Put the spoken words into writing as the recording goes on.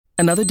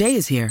Another day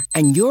is here,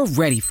 and you're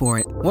ready for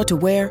it. What to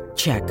wear?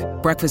 Check.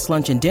 Breakfast,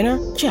 lunch, and dinner?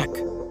 Check.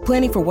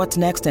 Planning for what's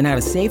next and how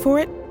to save for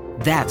it?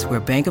 That's where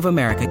Bank of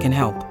America can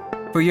help.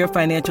 For your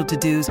financial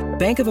to-dos,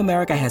 Bank of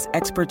America has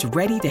experts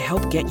ready to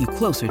help get you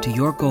closer to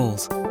your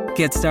goals.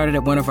 Get started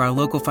at one of our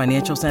local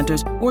financial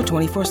centers or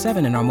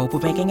 24/7 in our mobile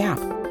banking app.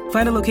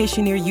 Find a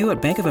location near you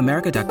at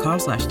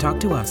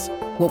bankofamerica.com/talktous.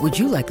 What would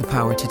you like the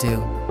power to do?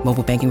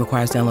 Mobile banking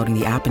requires downloading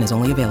the app and is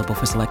only available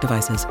for select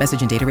devices.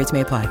 Message and data rates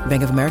may apply.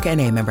 Bank of America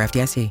N.A., member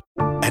FDIC.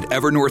 At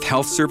Evernorth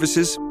Health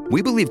Services,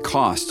 we believe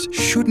costs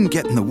shouldn't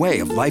get in the way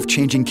of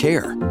life-changing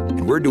care,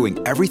 and we're doing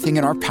everything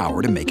in our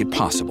power to make it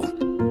possible.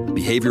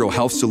 Behavioral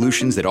health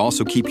solutions that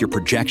also keep your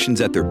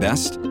projections at their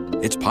best?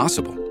 It's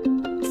possible.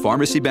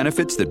 Pharmacy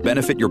benefits that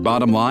benefit your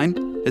bottom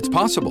line? It's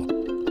possible.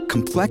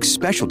 Complex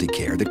specialty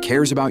care that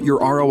cares about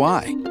your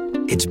ROI?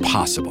 It's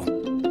possible.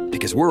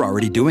 Because we're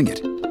already doing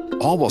it.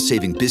 All while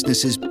saving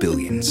businesses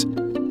billions.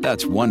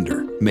 That's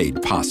Wonder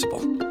made possible.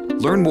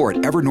 Learn more at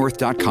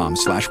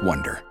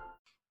evernorth.com/wonder.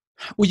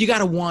 Well, you got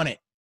to want it.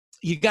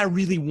 You got to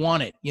really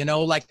want it. You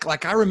know,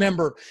 like I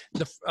remember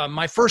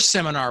my first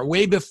seminar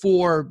way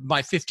before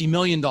my $50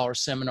 million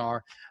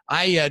seminar.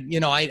 I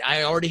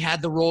already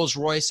had the Rolls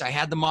Royce. I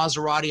had the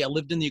Maserati. I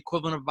lived in the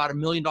equivalent of about $1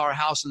 million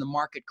house, and the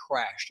market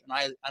crashed,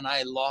 and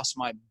I lost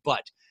my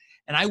butt.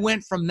 And I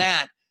went from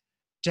that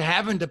to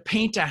having to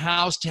paint a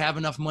house to have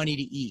enough money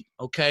to eat.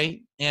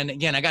 Okay. And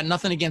again, I got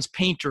nothing against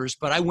painters,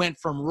 but I went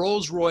from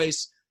Rolls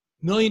Royce,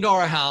 $1 million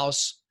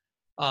house,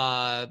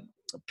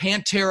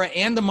 Pantera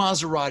and the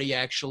Maserati,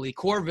 actually,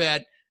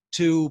 Corvette,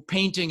 to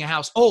painting a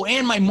house. Oh,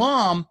 and my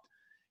mom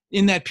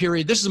in that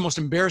period, this is the most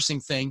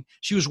embarrassing thing.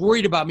 She was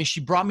worried about me. She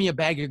brought me a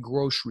bag of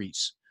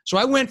groceries. So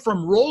I went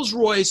from Rolls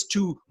Royce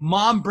to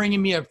mom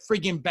bringing me a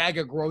freaking bag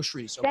of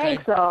groceries. Okay?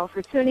 Thanks all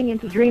for tuning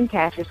into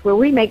Dreamcatchers, where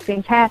we make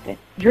things happen.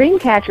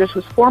 Dreamcatchers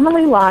was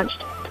formally launched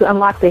to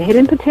unlock the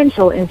hidden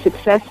potential in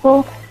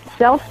successful,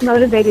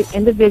 self-motivated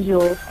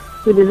individuals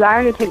who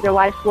desire to take their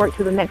life's work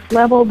to the next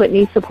level but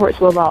need support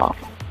to evolve.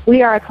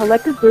 We are a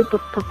collective group of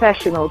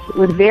professionals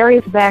with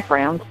various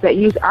backgrounds that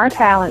use our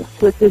talents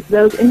to assist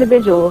those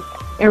individuals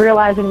in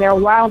realizing their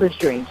wildest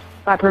dreams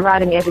by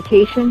providing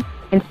education,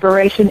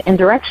 inspiration, and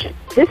direction.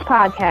 This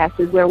podcast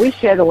is where we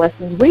share the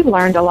lessons we've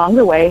learned along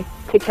the way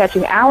to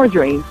catching our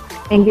dreams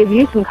and give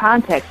you some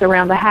context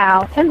around the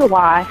how and the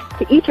why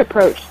to each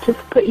approach to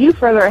put you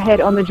further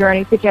ahead on the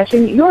journey to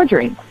catching your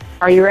dreams.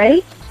 Are you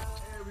ready? Hey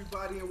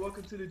everybody, and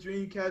welcome to the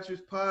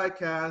Dreamcatchers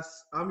podcast.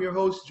 I'm your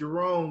host,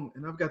 Jerome,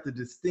 and I've got the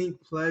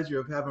distinct pleasure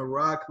of having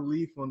Rod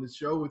Khleif on the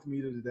show with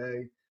me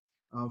today.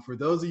 For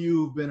those of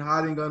you who've been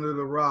hiding under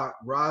the rock,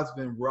 Rod's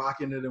been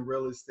rocking it in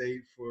real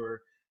estate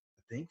for,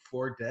 I think,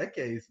 4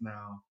 decades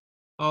now.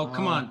 Oh,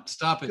 come on.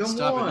 Stop it.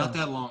 Stop it. Not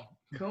that long.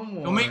 Come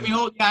on. Don't make me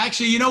old. Yeah,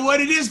 actually, you know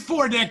what? It is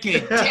 4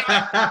 decades.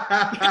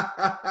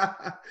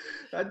 I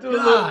do a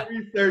little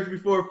research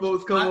before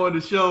folks come on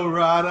the show,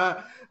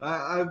 Rod.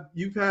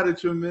 You've had a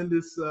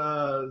tremendous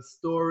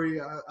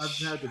story. I've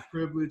had the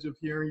privilege of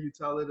hearing you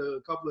tell it a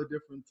couple of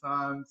different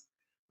times.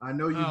 I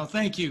know you. Oh,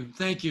 thank you.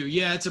 Thank you.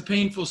 Yeah, it's a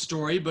painful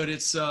story, but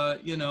it's,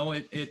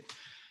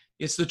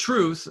 it's the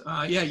truth.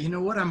 Yeah, you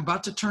know what? I'm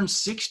about to turn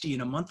 60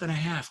 in a month and a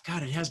half.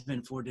 God, it has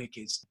been 4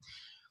 decades.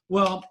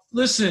 Well,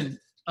 listen,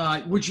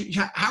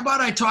 how about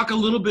I talk a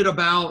little bit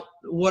about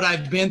what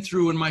I've been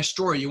through in my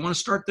story? You want to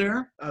start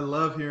there? I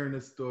love hearing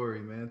this story,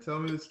 man. Tell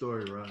me the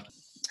story, Rod.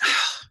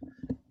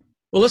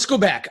 Well, let's go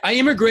back. I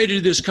immigrated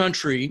to this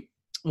country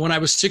when I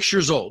was 6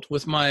 years old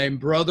with my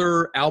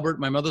brother, Albert,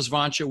 my mother's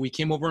Vansha. We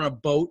came over on a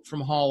boat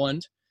from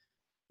Holland.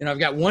 And I've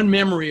got one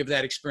memory of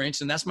that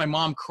experience, and that's my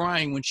mom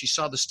crying when she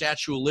saw the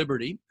Statue of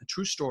Liberty, a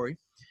true story.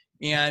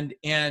 And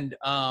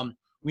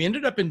we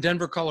ended up in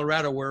Denver,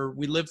 Colorado, where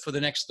we lived for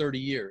the next 30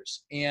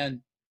 years.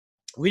 And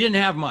we didn't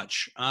have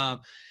much.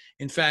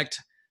 In fact,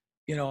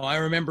 I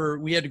remember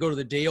we had to go to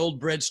the day-old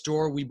bread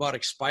store. We bought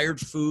expired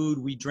food.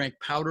 We drank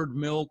powdered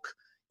milk.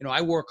 I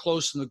wore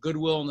clothes from the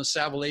Goodwill and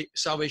the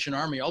Salvation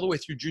Army all the way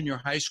through junior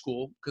high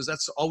school because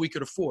that's all we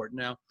could afford.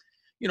 Now,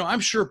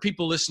 I'm sure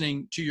people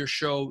listening to your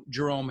show,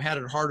 Jerome, had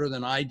it harder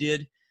than I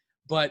did,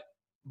 but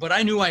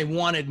I knew I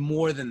wanted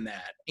more than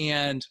that.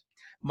 And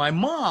my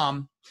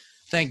mom,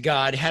 thank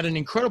God, had an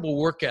incredible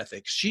work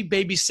ethic. She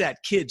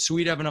babysat kids so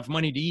we'd have enough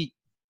money to eat.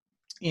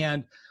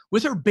 And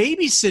with her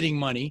babysitting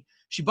money,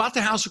 she bought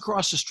the house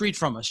across the street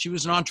from us. She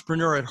was an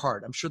entrepreneur at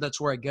heart. I'm sure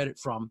that's where I get it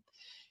from.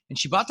 And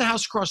she bought the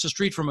house across the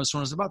street from us when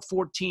I was about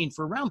 14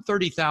 for around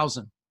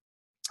 $30,000.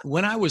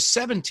 When I was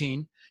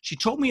 17, she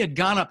told me it had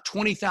gone up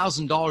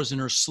 $20,000 in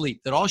her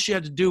sleep, that all she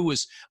had to do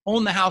was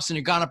own the house and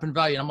it gone up in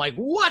value. And I'm like,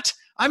 what?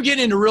 I'm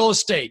getting into real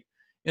estate.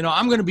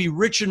 I'm going to be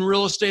rich in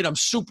real estate. I'm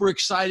super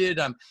excited.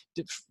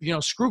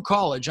 Screw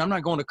college. I'm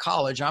not going to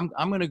college. I'm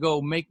going to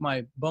go make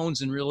my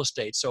bones in real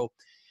estate. So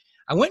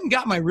I went and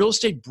got my real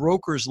estate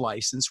broker's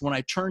license when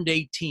I turned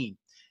 18.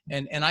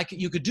 And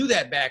you could do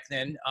that back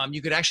then.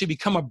 You could actually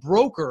become a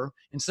broker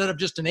instead of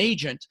just an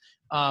agent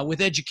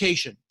with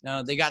education.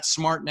 They got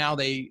smart now.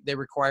 They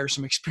require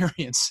some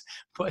experience.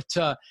 But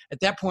at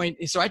that point,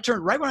 so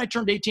right when I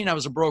turned 18, I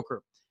was a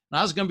broker. and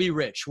I was going to be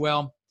rich.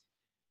 Well,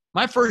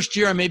 my first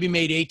year, I maybe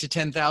made $8,000 to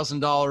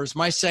 $10,000.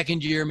 My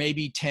second year,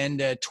 maybe 10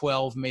 to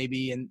 12,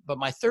 maybe. But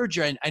my third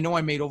year, I know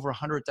I made over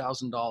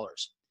 $100,000.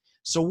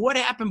 So what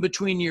happened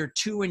between year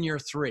 2 and year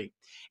 3?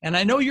 And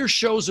I know your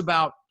show's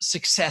about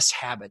success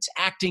habits,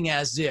 acting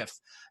as if,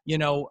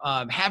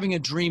 having a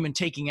dream and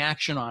taking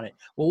action on it.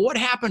 Well, what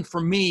happened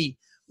for me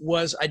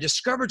was I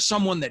discovered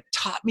someone that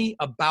taught me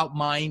about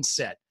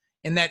mindset,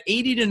 and that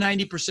 80 to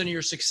 90% of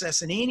your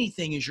success in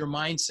anything is your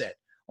mindset.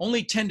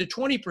 Only 10 to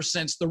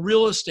 20% is the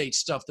real estate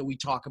stuff that we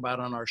talk about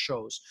on our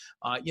shows.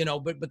 But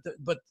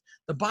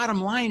the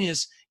bottom line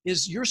is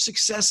your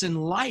success in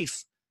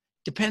life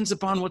depends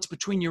upon what's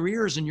between your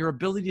ears and your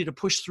ability to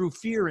push through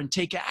fear and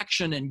take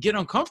action and get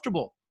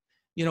uncomfortable,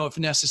 if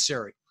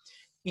necessary.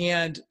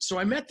 And so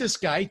I met this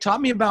guy, he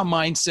taught me about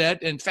mindset,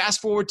 and fast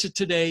forward to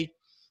today,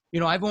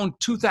 I've owned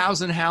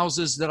 2,000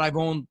 houses that I've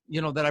owned,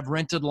 that I've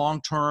rented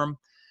long-term.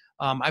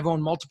 I've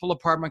owned multiple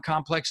apartment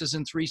complexes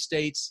in 3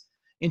 states.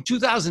 In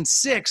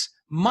 2006,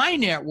 my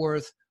net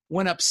worth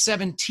went up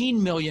 $17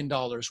 million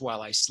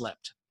while I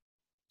slept.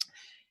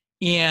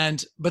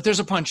 But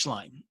there's a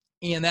punchline.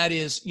 And that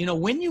is,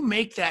 when you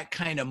make that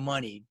kind of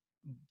money,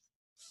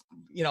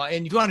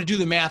 and if you want to do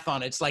the math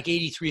on it, it's like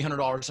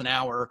 $8,300 an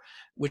hour,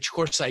 which of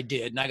course I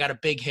did. And I got a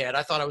big head.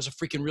 I thought I was a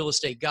freaking real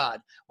estate god.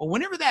 Well,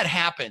 whenever that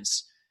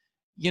happens,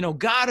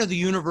 God or the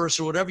universe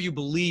or whatever you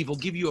believe will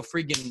give you a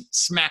freaking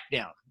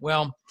smackdown.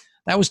 Well,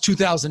 that was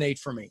 2008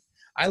 for me.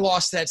 I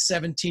lost that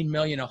 17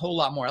 million, a whole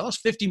lot more. I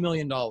lost $50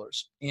 million.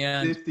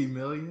 And 50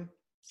 million?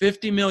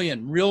 50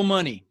 million, real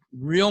money,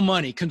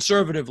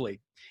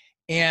 conservatively.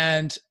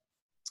 And,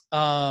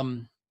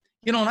 and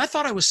I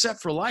thought I was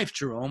set for life,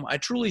 Jerome. I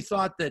truly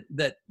thought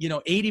that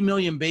 80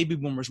 million baby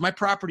boomers, my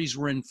properties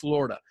were in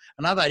Florida.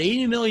 And I thought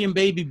 80 million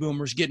baby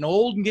boomers getting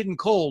old and getting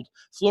cold,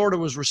 Florida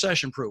was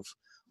recession proof.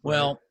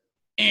 Well,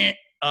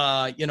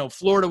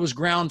 Florida was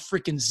ground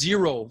freaking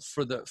zero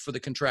for the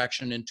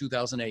contraction in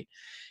 2008.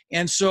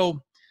 And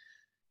so,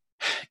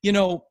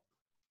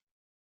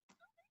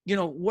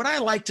 what I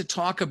like to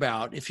talk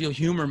about, if you'll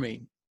humor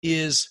me,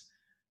 is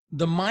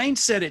the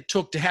mindset it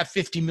took to have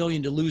 50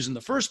 million to lose in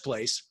the first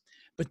place,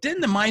 but then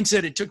the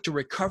mindset it took to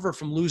recover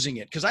from losing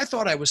it. Cause I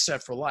thought I was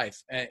set for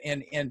life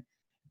and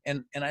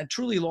I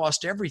truly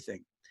lost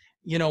everything,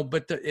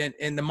 but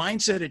the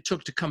mindset it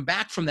took to come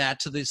back from that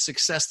to the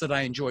success that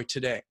I enjoy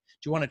today.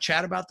 Do you want to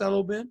chat about that a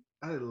little bit?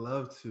 I'd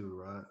love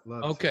to,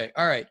 Rod. Okay.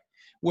 All right.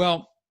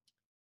 Well,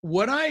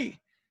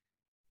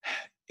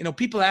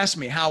 people ask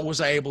me, how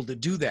was I able to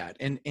do that?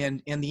 And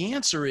the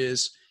answer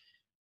is,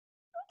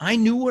 I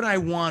knew what I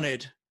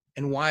wanted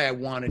and why I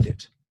wanted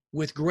it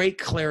with great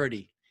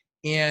clarity.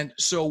 And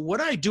so what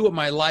I do at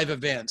my live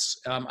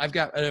events, I've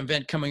got an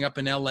event coming up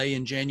in LA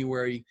in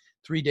January,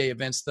 3-day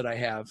events that I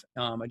have.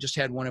 I just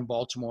had one in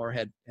Baltimore,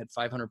 had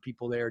 500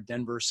 people there,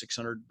 Denver,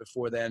 600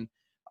 before then.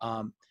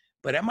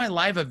 But at my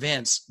live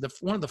events,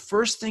 one of the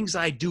first things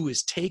I do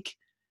is take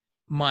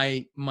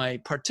my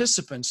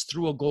participants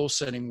through a goal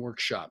setting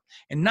workshop,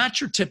 and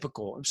not your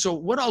typical. So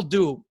what I'll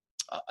do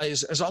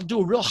is I'll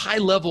do a real high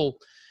level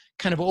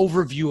kind of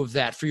overview of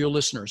that for your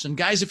listeners. And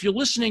guys, if you're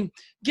listening,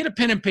 get a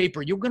pen and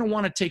paper. You're going to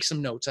want to take some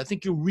notes. I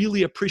think you'll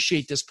really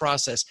appreciate this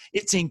process.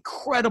 It's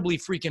incredibly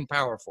freaking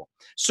powerful.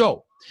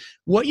 So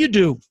what you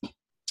do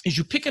is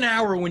you pick an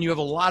hour when you have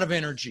a lot of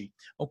energy.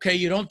 Okay.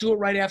 You don't do it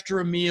right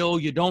after a meal.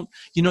 You don't,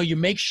 you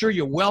make sure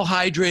you're well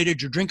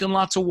hydrated. You're drinking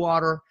lots of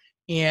water,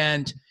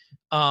 and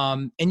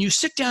you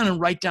sit down and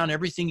write down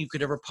everything you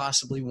could ever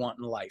possibly want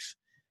in life.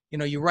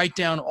 You write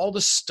down all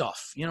the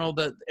stuff,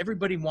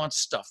 everybody wants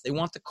stuff. They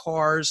want the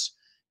cars.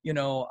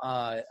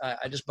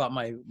 I just bought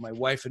my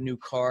wife a new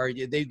car.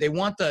 They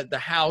want the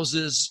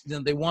houses.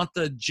 They want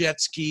the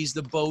jet skis,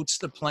 the boats,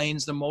 the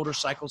planes, the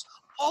motorcycles,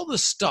 all the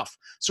stuff.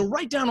 So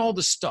write down all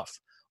the stuff.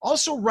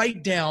 Also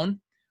write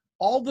down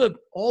all the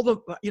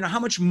how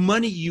much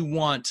money you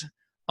want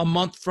a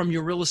month from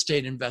your real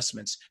estate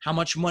investments, how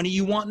much money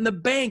you want in the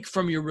bank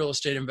from your real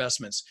estate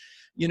investments,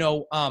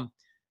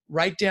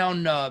 write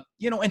down,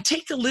 and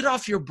take the lid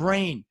off your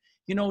brain.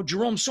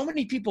 Jerome, so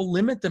many people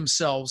limit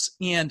themselves,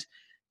 and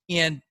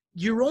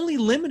you're only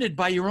limited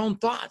by your own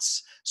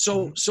thoughts.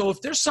 So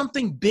if there's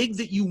something big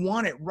that you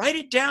want, write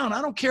it down.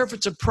 I don't care if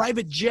it's a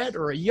private jet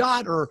or a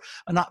yacht or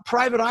a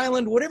private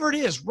island, whatever it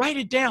is, write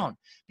it down,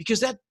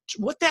 because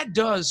what that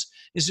does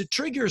is it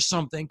triggers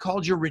something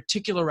called your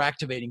reticular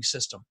activating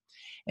system.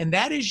 And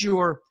that is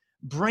your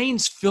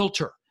brain's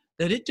filter,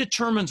 that it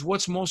determines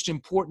what's most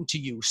important to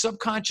you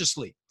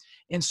subconsciously.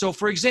 And so,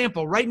 for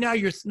example, right now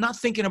you're not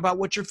thinking about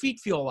what your feet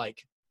feel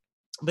like.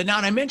 But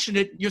now that I mentioned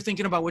it, you're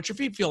thinking about what your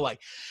feet feel like.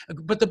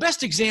 But the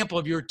best example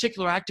of your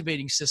reticular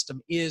activating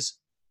system is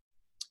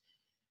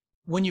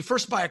when you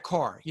first buy a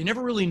car. You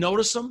never really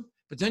notice them,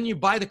 but then you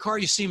buy the car,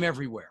 you see them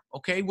everywhere.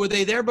 Okay, were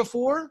they there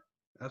before?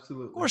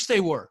 Absolutely. Of course they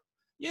were.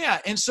 Yeah,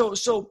 and so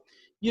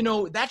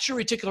that's your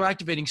reticular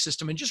activating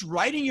system. And just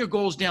writing your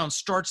goals down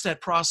starts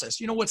that process.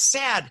 What's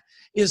sad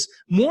is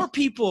most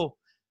people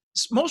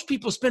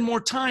spend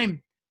more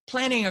time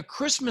planning a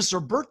Christmas or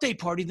birthday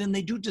party than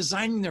they do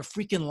designing their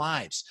freaking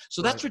lives.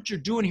 So that's what you're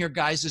doing here,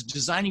 guys, is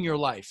designing your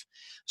life.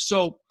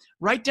 So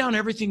write down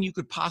everything you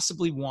could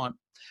possibly want,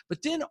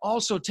 but then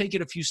also take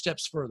it a few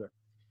steps further.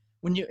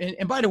 When you,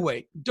 and by the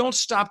way, don't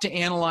stop to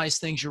analyze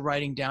things you're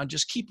writing down.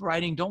 Just keep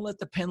writing. Don't let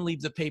the pen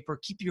leave the paper.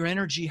 Keep your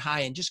energy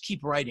high and just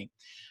keep writing.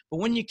 But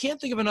when you can't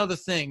think of another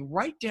thing,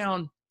 write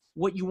down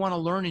what you want to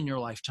learn in your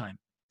lifetime.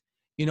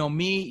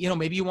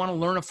 Maybe you want to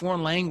learn a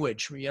foreign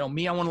language. I want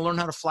to learn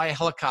how to fly a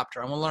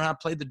helicopter. I want to learn how to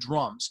play the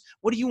drums.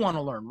 What do you want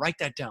to learn? Write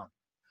that down.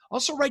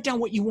 Also write down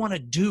what you want to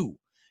do.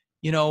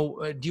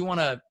 Do you want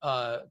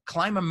to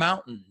climb a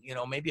mountain?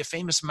 Maybe a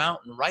famous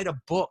mountain, write a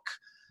book,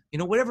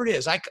 whatever it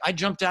is. I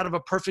jumped out of a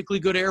perfectly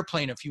good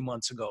airplane a few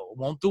months ago.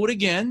 Won't do it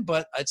again,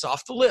 but it's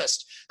off the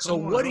list. So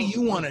what do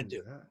you want to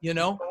do?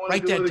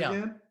 Write that down.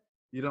 Again?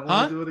 You don't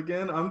want to do it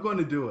again? I'm going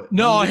to do it.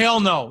 No, hell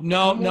no.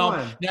 No.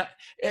 Now,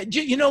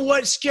 you know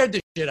what? It scared the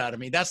shit out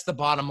of me. That's the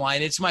bottom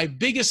line. It's my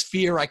biggest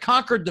fear. I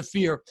conquered the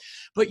fear.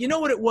 But you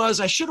know what it was?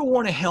 I should have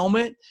worn a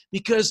helmet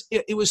because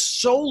it was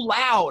so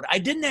loud. I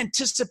didn't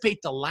anticipate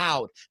the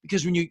loud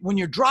because when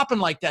you're dropping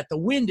like that, the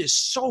wind is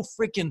so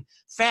freaking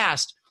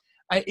fast.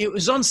 It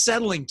was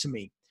unsettling to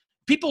me.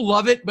 People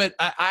love it, but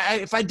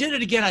if I did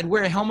it again, I'd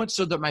wear a helmet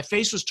so that my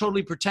face was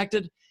totally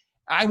protected.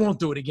 I won't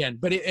do it again,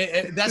 but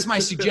that's my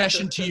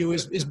suggestion to you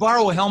is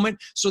borrow a helmet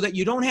so that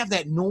you don't have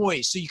that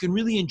noise, so you can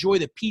really enjoy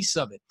the peace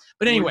of it.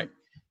 But anyway,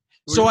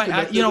 were you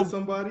connected to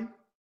somebody?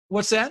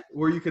 What's that?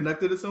 Were you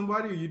connected to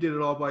somebody, or you did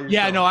it all by yourself?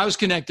 Yeah, no, I was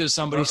connected to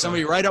somebody. Okay.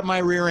 Somebody right up my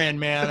rear end,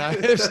 man.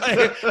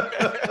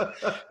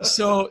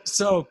 So.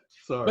 Sorry,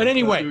 but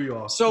anyway,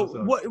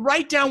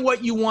 write down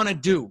what you want to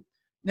do.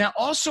 Now,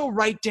 also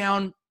write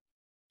down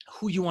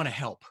who you want to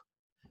help.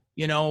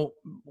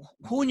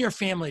 Who in your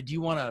family do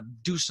you want to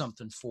do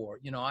something for?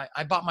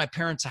 I bought my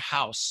parents a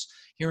house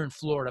here in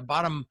Florida,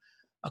 bought them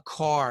a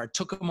car,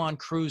 took them on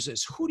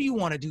cruises. Who do you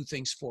want to do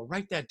things for?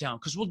 Write that down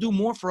because we'll do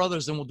more for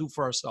others than we'll do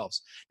for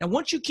ourselves. Now,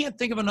 once you can't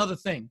think of another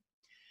thing,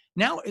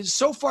 now,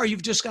 so far,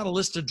 you've just got a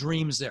list of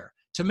dreams there.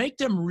 To make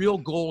them real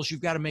goals,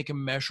 you've got to make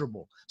them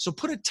measurable. So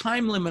put a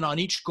time limit on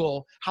each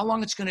goal, how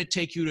long it's going to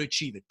take you to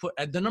achieve it. Put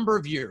the number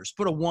of years.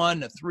 Put a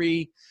 1, a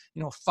 3,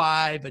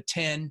 5, a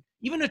 10,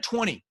 even a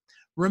 20.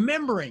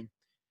 Remembering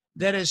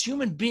that as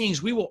human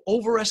beings, we will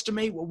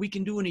overestimate what we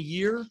can do in a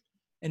year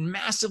and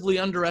massively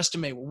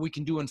underestimate what we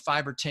can do in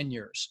 5 or 10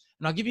 years.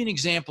 And I'll give you an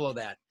example of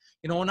that.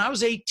 When I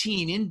was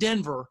 18 in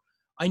Denver,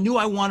 I knew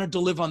I wanted to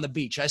live on the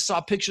beach. I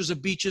saw pictures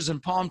of beaches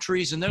and palm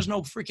trees, and there's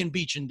no freaking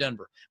beach in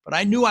Denver. But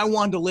I knew I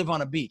wanted to live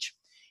on a beach.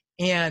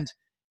 And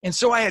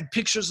so I had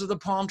pictures of the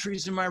palm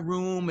trees in my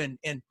room, and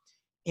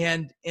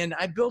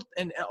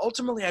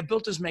ultimately I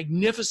built this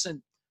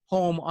magnificent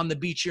home on the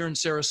beach here in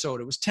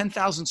Sarasota. It was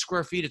 10,000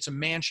 square feet. It's a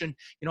mansion.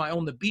 I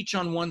own the beach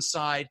on one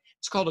side.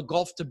 It's called a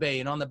Gulf to Bay.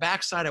 And on the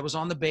back side, I was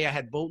on the bay. I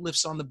had boat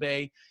lifts on the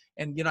bay.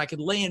 And, I could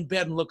lay in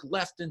bed and look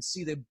left and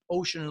see the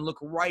ocean and look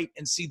right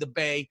and see the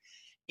bay.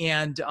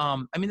 And,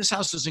 this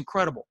house is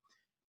incredible.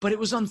 But it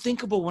was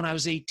unthinkable when I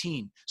was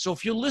 18. So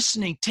if you're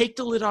listening, take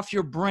the lid off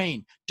your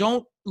brain.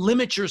 Don't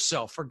limit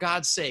yourself, for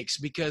God's sakes,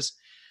 because,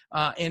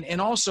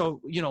 and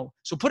also,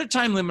 so put a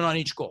time limit on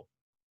each goal.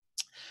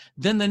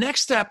 Then the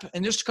next step,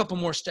 and just a couple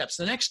more steps.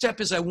 The next step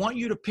is I want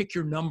you to pick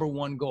your number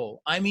one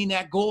goal.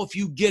 That goal, if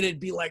you get it,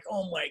 be like,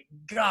 oh my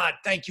God,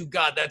 thank you,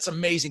 God. That's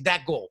amazing.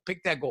 That goal,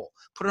 pick that goal.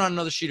 Put it on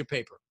another sheet of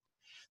paper.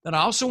 Then I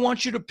also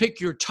want you to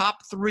pick your top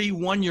 3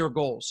 one-year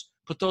goals.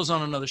 Put those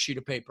on another sheet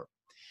of paper.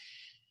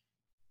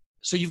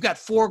 So you've got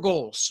 4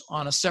 goals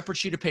on a separate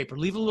sheet of paper.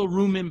 Leave a little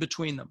room in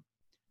between them.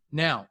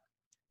 Now,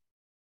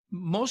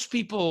 most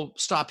people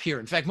stop here.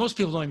 In fact, most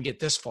people don't even get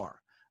this far.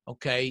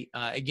 Okay.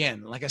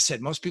 Again, like I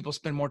said, most people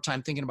spend more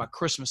time thinking about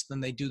Christmas than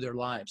they do their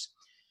lives.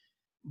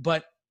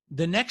 But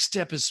the next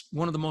step is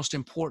one of the most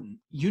important.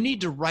 You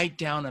need to write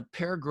down a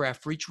paragraph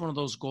for each one of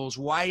those goals,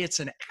 why it's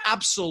an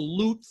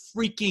absolute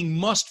freaking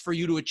must for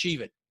you to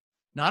achieve it.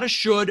 Not a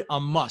should, a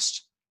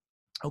must.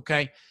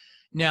 Okay.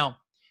 Now,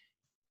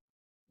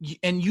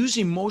 and use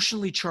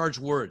emotionally charged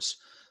words.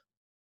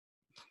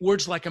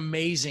 Words like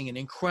amazing and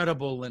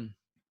incredible and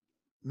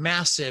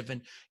massive,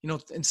 and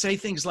and say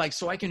things like,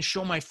 so I can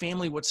show my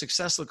family what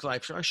success looks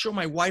like. So I show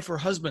my wife or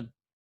husband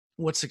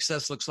what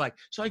success looks like.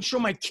 So I can show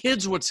my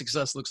kids what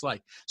success looks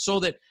like, so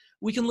that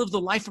we can live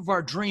the life of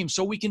our dreams,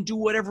 so we can do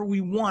whatever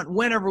we want,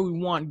 whenever we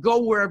want,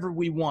 go wherever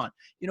we want.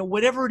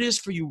 Whatever it is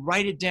for you,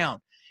 write it down.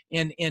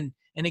 And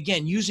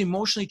again, use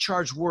emotionally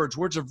charged words.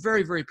 Words are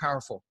very, very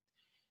powerful.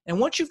 And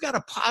once you've got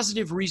a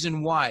positive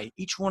reason why,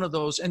 each one of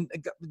those, and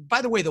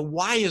by the way, the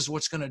why is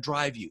what's going to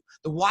drive you.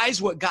 The why is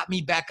what got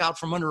me back out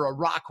from under a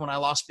rock when I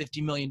lost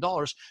 $50 million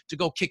to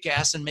go kick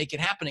ass and make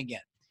it happen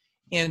again.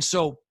 And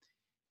so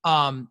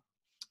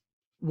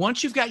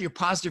once you've got your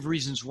positive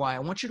reasons why, I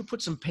want you to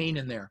put some pain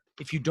in there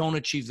if you don't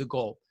achieve the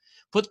goal.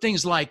 Put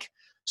things like,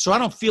 so I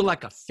don't feel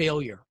like a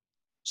failure.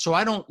 So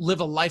I don't live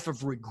a life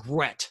of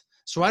regret.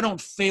 So I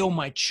don't fail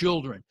my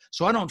children.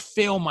 So I don't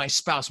fail my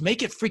spouse.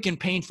 Make it freaking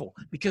painful,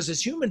 because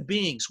as human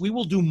beings, we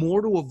will do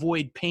more to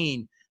avoid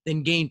pain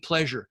than gain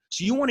pleasure.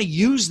 So you want to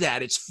use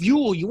that. It's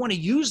fuel. You want to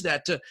use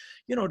that to,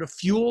 to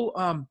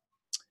fuel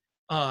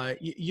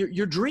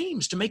your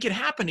dreams, to make it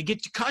happen,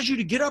 to cause you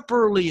to get up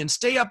early and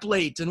stay up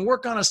late and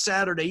work on a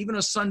Saturday, even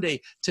a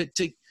Sunday,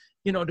 to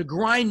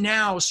grind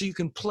now so you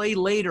can play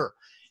later.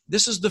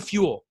 This is the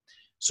fuel.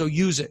 So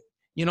use it.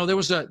 There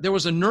was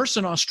a nurse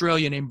in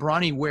Australia named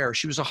Bronnie Ware.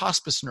 She was a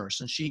hospice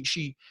nurse, and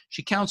she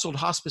counseled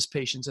hospice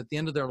patients at the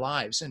end of their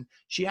lives. And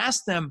she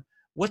asked them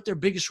what their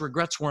biggest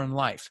regrets were in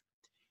life.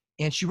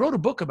 And she wrote a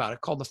book about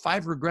it called The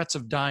 5 Regrets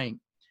of Dying.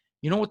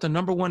 You know what the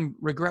number one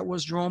regret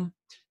was, Jerome?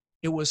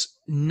 It was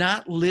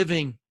not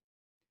living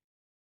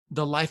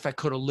the life I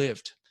could have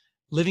lived,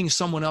 living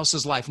someone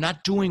else's life,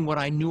 not doing what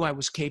I knew I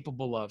was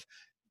capable of.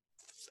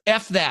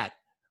 F that.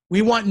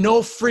 We want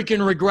no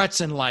freaking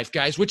regrets in life,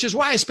 guys, which is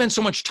why I spend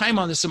so much time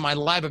on this in my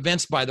live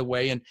events, by the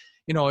way. And,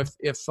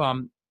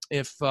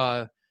 if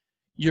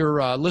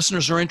your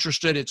listeners are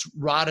interested, it's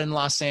Rod in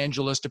Los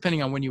Angeles,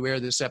 depending on when you air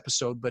this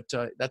episode, but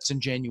that's in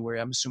January.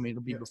 I'm assuming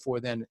it'll be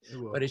before then.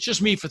 But it's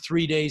just me for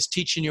 3 days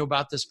teaching you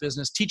about this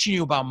business, teaching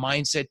you about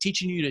mindset,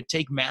 teaching you to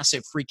take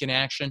massive freaking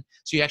action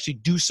so you actually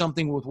do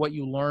something with what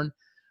you learn.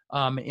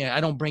 And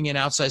I don't bring in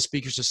outside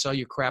speakers to sell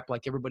you crap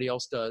like everybody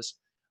else does.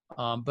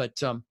 But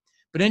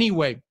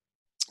anyway,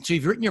 so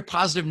you've written your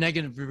positive,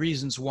 negative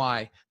reasons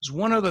why. There's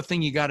one other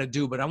thing you got to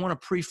do, but I want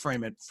to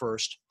pre-frame it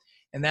first.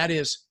 And that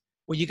is,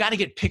 well, you got to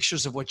get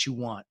pictures of what you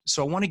want.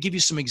 So I want to give you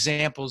some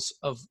examples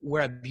of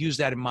where I've used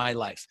that in my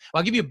life.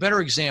 I'll give you a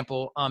better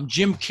example.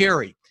 Jim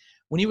Carrey,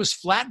 when he was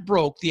flat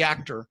broke, the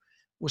actor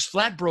was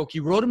flat broke. He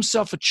wrote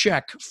himself a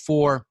check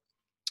for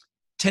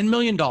 $10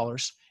 million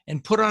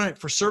and put on it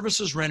for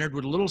services rendered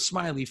with a little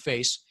smiley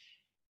face.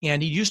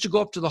 And he used to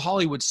go up to the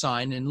Hollywood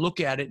sign and look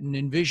at it and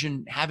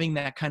envision having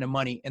that kind of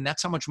money. And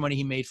that's how much money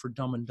he made for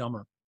Dumb and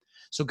Dumber.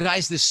 So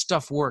guys, this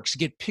stuff works.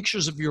 Get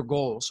pictures of your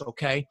goals,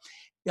 okay?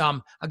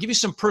 I'll give you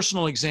some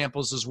personal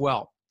examples as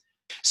well.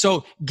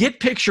 So get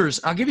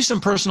pictures. I'll give you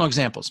some personal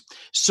examples.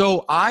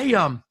 So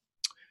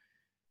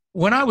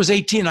when I was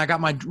 18, I got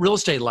my real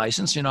estate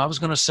license. I was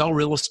going to sell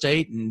real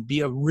estate and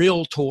be a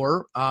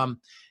realtor. I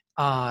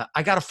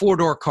got a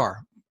 4-door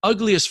car.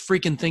 Ugliest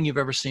freaking thing you've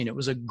ever seen. It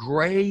was a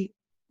gray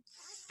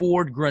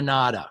Ford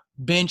Granada,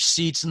 bench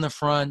seats in the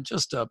front,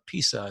 just a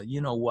piece of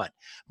what.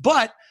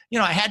 But,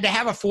 I had to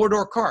have a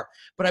 4-door car.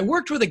 But I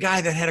worked with a guy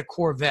that had a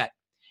Corvette,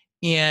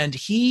 and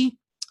he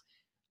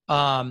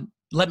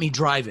let me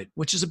drive it,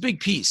 which is a big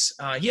piece.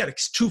 He had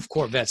 2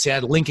 Corvettes. He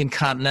had a Lincoln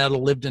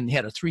Continental, he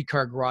had a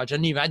 3-car garage.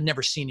 I'd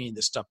never seen any of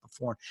this stuff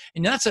before.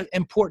 And that's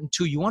important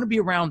too. You want to be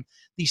around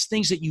these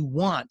things that you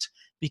want,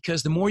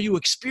 because the more you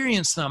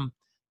experience them,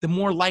 the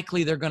more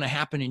likely they're going to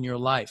happen in your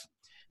life.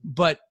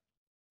 But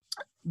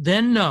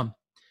then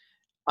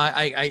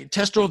I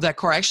test drove that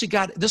car. I actually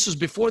this was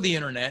before the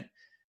internet.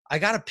 I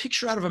got a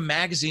picture out of a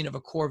magazine of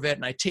a Corvette,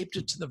 and I taped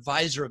it to the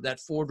visor of that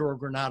 4-door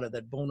Granada,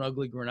 that bone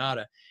ugly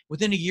Granada.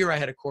 Within a year, I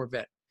had a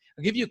Corvette.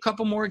 I'll give you a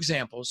couple more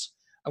examples.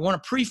 I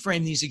want to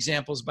pre-frame these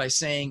examples by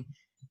saying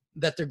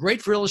that they're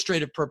great for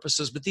illustrative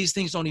purposes, but these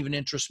things don't even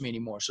interest me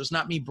anymore. So it's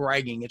not me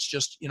bragging. It's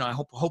just,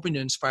 hoping to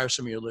inspire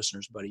some of your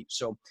listeners, buddy.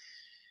 So,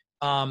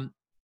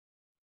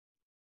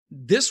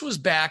 this was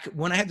back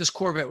when I had this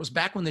Corvette. It was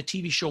back when the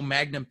TV show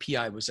Magnum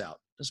P.I. was out.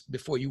 This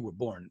before you were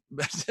born.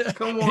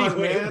 Come on,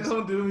 man.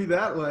 Don't do me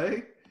that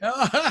way.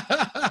 Well,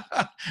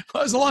 it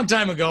was a long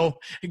time ago.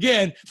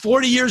 Again,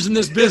 40 years in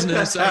this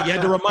business. You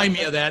had to remind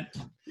me of that.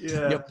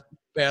 Yeah. Yep,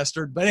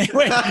 bastard. But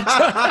anyway,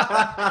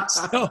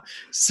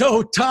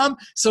 so Tom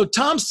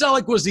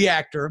Selleck was the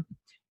actor,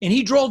 and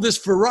he drove this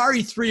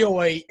Ferrari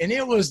 308, and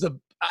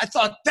I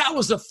thought that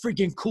was the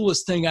freaking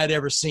coolest thing I'd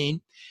ever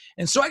seen.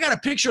 And so I got a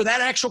picture of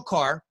that actual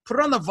car, put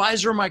it on the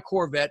visor of my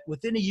Corvette.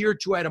 Within a year or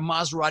two, I had a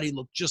Maserati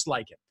look just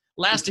like it.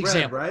 Last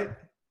example. Red, right?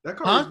 That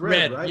car was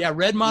red, right? Yeah,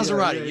 red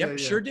Maserati. Yep,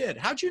 sure did.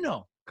 How'd you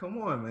know? Come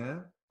on,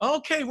 man.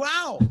 Okay,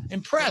 wow.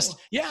 Impressed.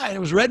 Yeah, it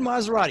was red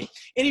Maserati.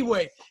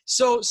 Anyway,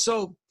 so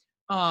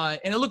and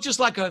it looked just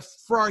like a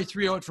Ferrari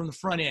 308 from the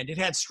front end. It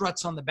had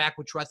struts on the back,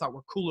 which I thought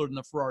were cooler than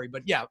the Ferrari.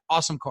 But yeah,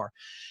 awesome car.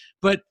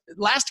 But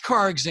last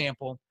car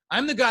example,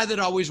 I'm the guy that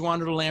always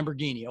wanted a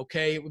Lamborghini,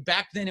 okay?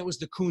 Back then it was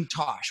the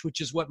Countach, which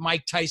is what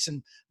Mike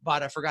Tyson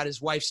bought. I forgot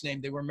his wife's name.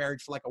 They were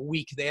married for like a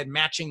week. They had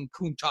matching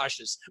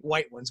Countaches,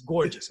 white ones,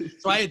 gorgeous.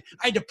 So I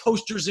had the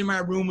posters in my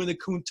room with the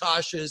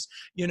Countaches,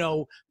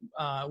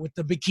 with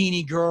the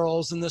bikini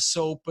girls and the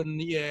soap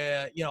and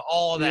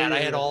all of that. Yeah. I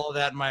had all of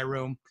that in my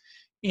room.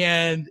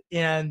 And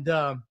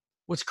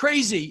what's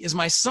crazy is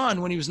my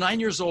son, when he was 9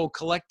 years old,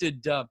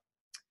 collected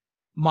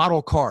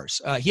model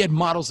cars. He had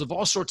models of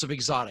all sorts of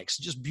exotics,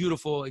 just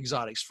beautiful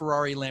exotics,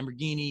 Ferrari,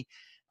 Lamborghini,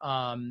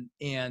 and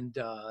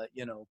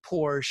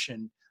Porsche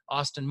and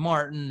Aston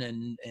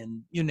Martin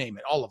and you name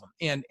it, all of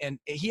them. And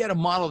he had a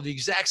model of the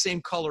exact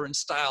same color and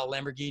style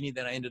Lamborghini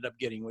that I ended up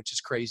getting, which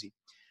is crazy.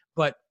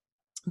 But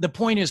the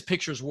point is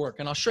pictures work.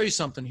 And I'll show you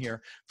something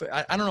here.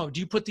 I don't know. Do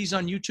you put these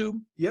on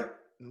YouTube? Yep,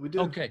 we do.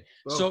 Okay.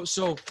 Well,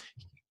 so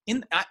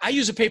I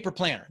use a paper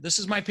planner. This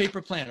is my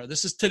paper planner.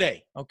 This is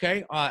today,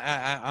 okay?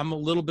 I'm a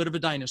little bit of a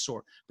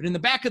dinosaur. But in the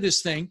back of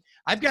this thing,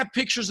 I've got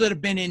pictures that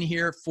have been in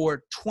here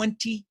for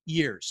 20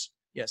 years.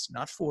 Yes,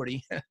 not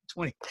 40,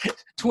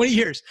 20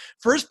 years.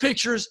 First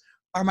pictures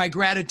are my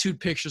gratitude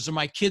pictures of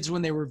my kids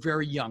when they were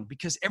very young,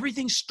 because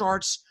everything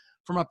starts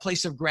from a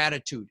place of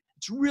gratitude.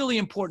 It's really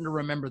important to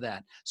remember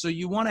that. So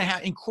you want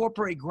to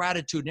incorporate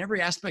gratitude in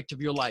every aspect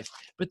of your life.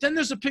 But then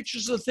there's the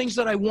pictures of the things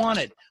that I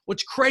wanted.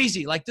 What's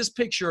crazy, like this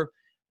picture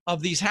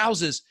of these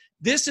houses,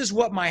 this is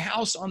what my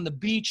house on the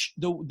beach,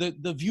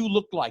 the view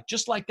looked like,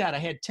 just like that. I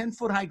had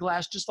 10-foot high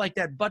glass, just like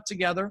that, butt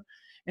together.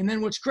 And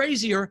then what's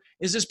crazier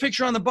is this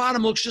picture on the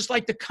bottom looks just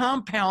like the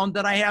compound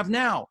that I have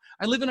now.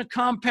 I live in a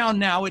compound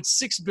now. It's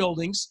 6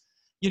 buildings.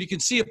 You can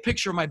see a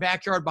picture of my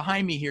backyard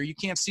behind me here. You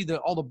can't see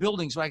all the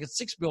buildings, but I got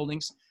 6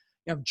 buildings.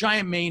 You have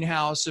giant main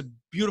house, a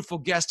beautiful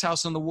guest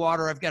house on the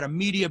water. I've got a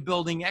media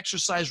building,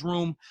 exercise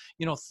room,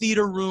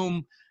 theater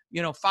room,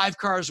 5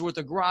 cars worth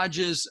of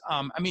garages.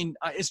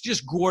 It's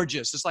just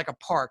gorgeous. It's like a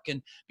park.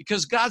 And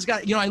because God's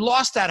got, I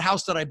lost that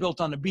house that I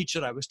built on the beach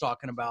that I was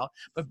talking about,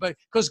 but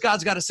because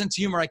God's got a sense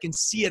of humor, I can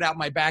see it out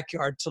my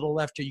backyard to the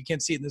left here. You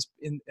can't see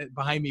it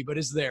behind me, but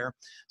it's there.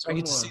 So I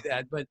get to see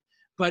that.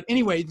 But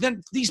anyway,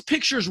 then these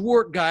pictures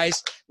work,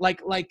 guys,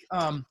 like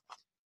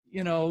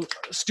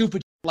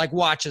stupid, like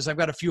watches. I've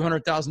got a few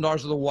 $100,000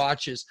 worth of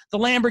watches, the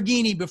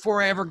Lamborghini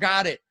before I ever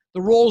got it,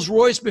 the Rolls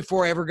Royce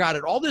before I ever got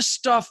it, all this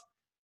stuff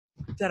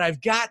that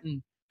I've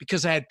gotten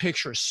because I had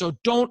pictures. So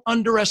don't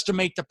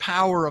underestimate the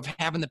power of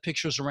having the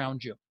pictures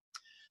around you.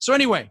 So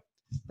anyway,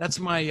 that's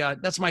my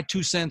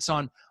 2 cents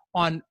on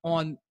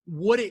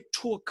what it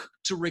took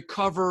to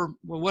recover,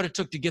 well, what it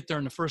took to get there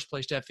in the first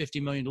place, to have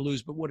 50 million to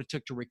lose, but what it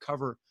took to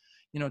recover,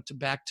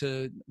 back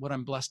to what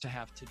I'm blessed to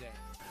have today.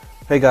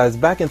 Hey guys,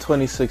 back in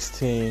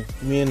 2016,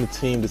 me and the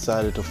team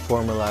decided to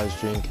formalize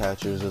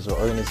Dreamcatchers as an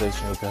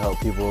organization who can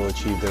help people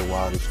achieve their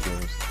wildest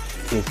dreams.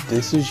 If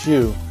this is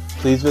you,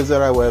 please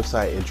visit our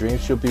website at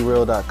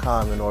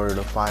dreamshouldbereal.com in order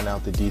to find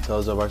out the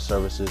details of our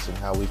services and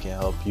how we can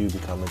help you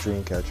become a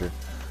Dreamcatcher.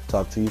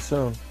 Talk to you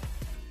soon.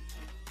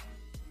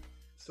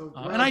 So,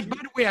 by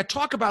the way, I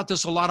talk about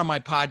this a lot on my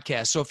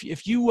podcast. So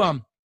if you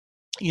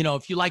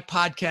like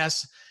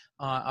podcasts,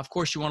 of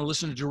course you want to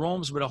listen to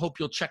Jerome's, but I hope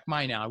you'll check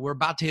mine out. We're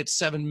about to hit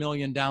 7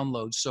 million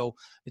downloads, so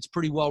it's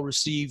pretty well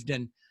received.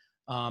 And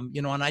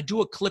and I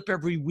do a clip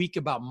every week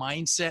about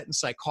mindset and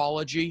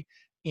psychology,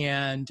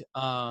 and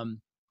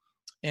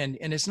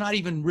it's not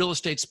even real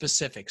estate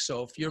specific.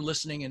 So if you're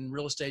listening and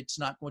real estate's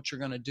not what you're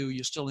going to do,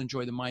 you still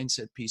enjoy the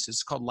mindset piece.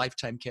 It's called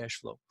Lifetime Cash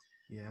Flow.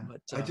 Yeah,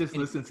 but I just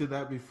listened to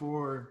that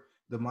before,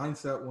 the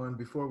mindset one,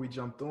 before we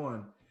jumped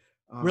on.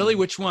 Really?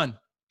 Which one?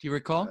 Do you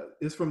recall?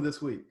 It's from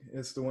this week.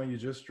 It's the one you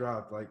just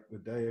dropped like a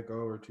day ago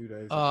or 2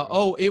 days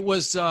ago. It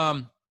was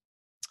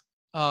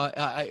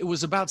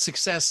about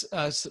success,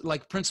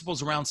 like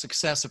principles around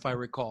success, if I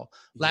recall.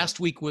 Yeah. Last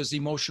week was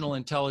emotional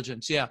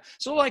intelligence. Yeah.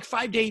 So like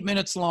 5 to 8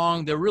 minutes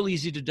long. They're really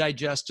easy to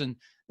digest, and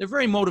they're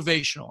very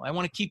motivational. I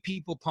want to keep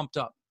people pumped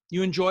up.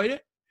 You enjoyed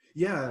it?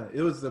 Yeah.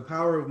 It was the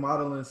power of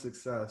modeling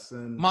success.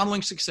 And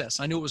modeling success.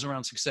 I knew it was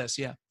around success.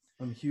 Yeah.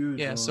 I'm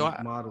huge on so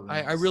modeling.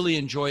 I really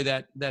enjoy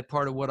that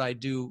part of what I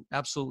do.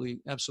 Absolutely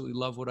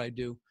love what I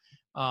do.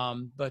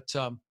 So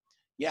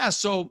that's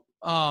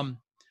the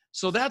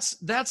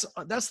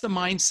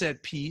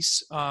mindset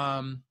piece.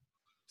 Go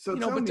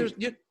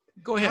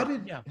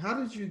ahead. How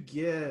did you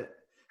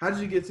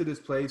get to this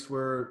place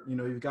where,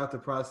 you've got the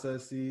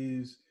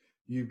processes,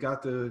 you've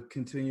got the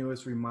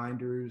continuous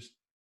reminders?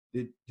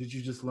 Did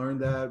you just learn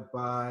that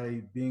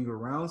by being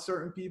around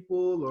certain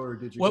people, or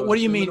did you? What do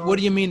you mean? What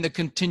do you mean the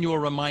continual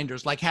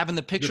reminders? Like having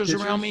the pictures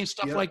around me and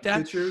stuff like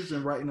that? Pictures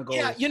and writing a goal.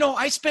 Yeah,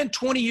 I spent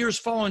 20 years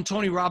following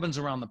Tony Robbins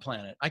around the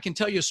planet. I can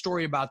tell you a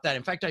story about that.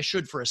 In fact, I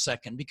should for a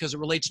second, because it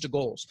relates to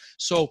goals.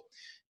 So,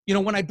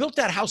 when I built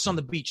that house on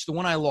the beach, the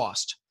one I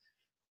lost,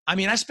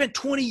 I spent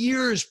 20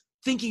 years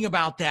thinking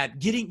about that,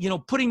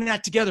 putting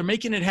that together,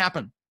 making it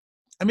happen.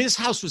 This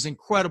house was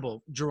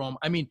incredible, Jerome.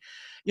 I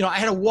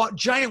had a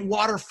giant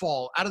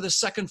waterfall out of the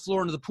second floor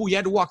into the pool. You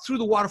had to walk through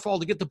the waterfall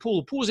to get the pool.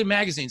 The pool was in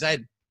magazines. I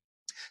had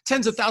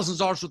tens of thousands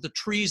of dollars worth of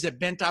trees that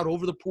bent out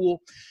over the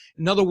pool.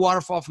 Another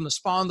waterfall from the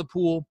spa in the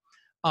pool.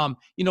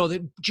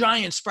 The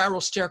giant spiral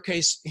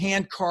staircase,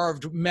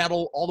 hand-carved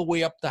metal all the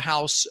way up the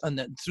house and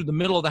through the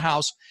middle of the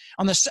house.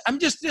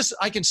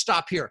 I can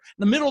stop here. In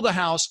the middle of the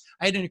house,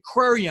 I had an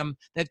aquarium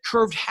that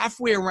curved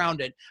halfway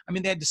around it.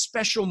 They had to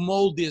special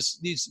mold these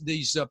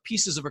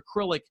pieces of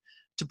acrylic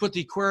to put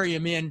the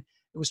aquarium in.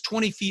 It was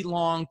 20 feet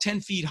long,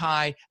 10 feet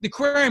high. The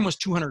aquarium was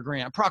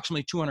 $200,000,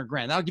 approximately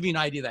 $200,000. That'll give you an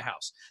idea of the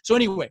house. So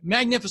anyway,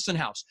 magnificent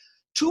house.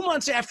 2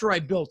 months after I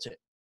built it,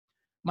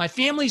 my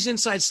family's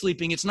inside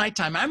sleeping. It's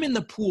nighttime. I'm in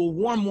the pool,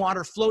 warm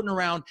water floating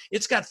around.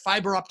 It's got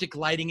fiber optic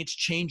lighting. It's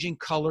changing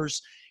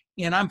colors.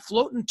 And I'm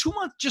floating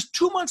just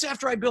 2 months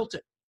after I built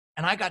it.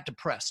 And I got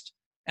depressed.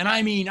 And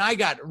I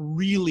got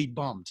really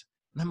bummed.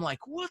 And I'm like,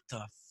 what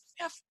the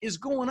F is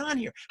going on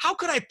here? How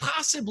could I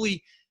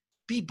possibly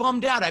be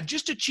bummed out. I've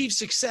just achieved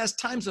success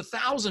times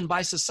 1,000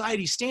 by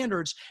society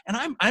standards. And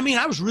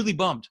I was really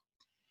bummed.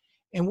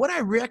 And what I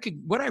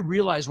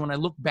realized when I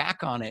look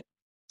back on it,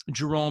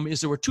 Jerome,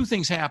 is there were two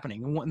things happening.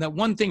 And that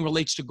one thing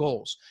relates to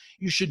goals.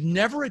 You should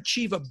never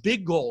achieve a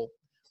big goal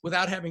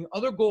without having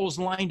other goals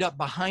lined up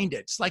behind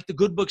it. It's like the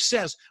good book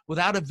says,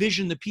 without a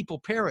vision, the people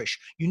perish.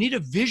 You need a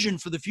vision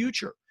for the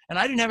future. And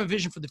I didn't have a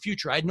vision for the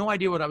future. I had no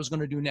idea what I was going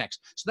to do next.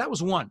 So that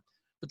was one.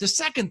 But the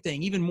second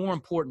thing, even more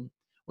important,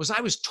 was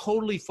I was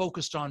totally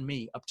focused on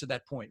me up to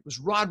that point. It was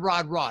rod.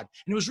 And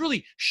it was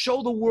really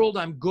show the world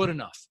I'm good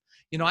enough.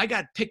 You know, I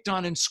got picked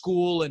on in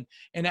school and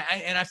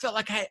I felt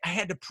like I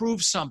had to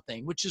prove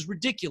something, which is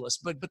ridiculous,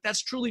 but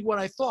that's truly what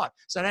I thought.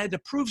 So I had to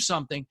prove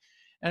something.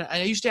 And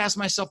I used to ask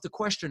myself the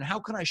question, how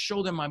can I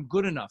show them I'm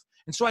good enough?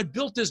 And so I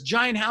built this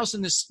giant house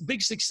and this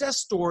big success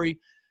story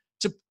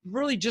to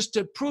really just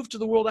to prove to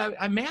the world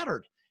I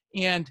mattered.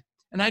 And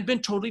I'd been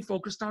totally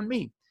focused on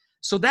me.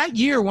 So that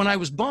year when I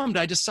was bummed,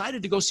 I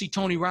decided to go see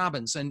Tony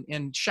Robbins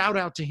and shout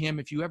out to him.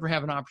 If you ever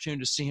have an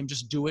opportunity to see him,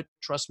 just do it.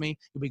 Trust me,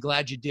 you'll be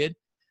glad you did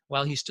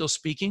while he's still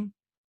speaking.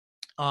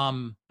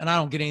 And I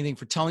don't get anything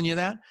for telling you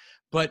that.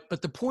 But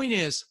the point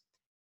is,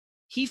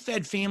 he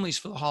fed families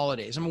for the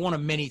holidays. I mean, one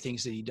of many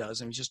things that he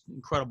does. I mean, he's just an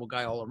incredible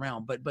guy all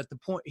around. But the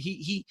point,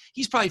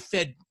 he's probably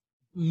fed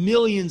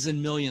millions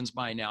and millions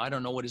by now. I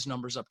don't know what his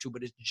number's up to,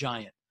 but it's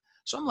giant.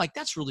 So I'm like,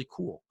 that's really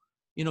cool.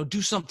 You know,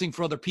 do something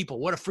for other people.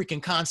 What a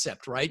freaking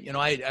concept, right? You know,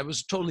 I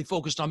was totally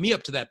focused on me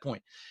up to that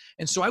point.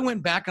 And so I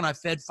went back and I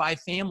fed 5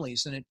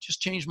 families, and it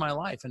just changed my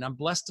life. And I'm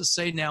blessed to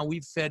say now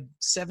we've fed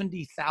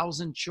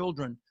 70,000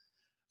 children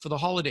for the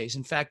holidays.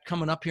 In fact,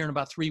 coming up here in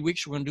about 3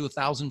 weeks, we're going to do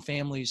 1,000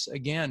 families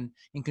again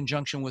in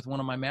conjunction with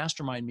one of my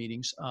mastermind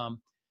meetings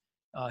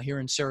here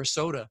in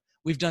Sarasota.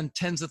 We've done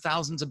tens of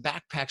thousands of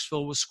backpacks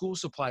filled with school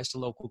supplies to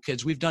local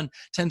kids. We've done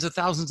tens of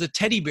thousands of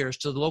teddy bears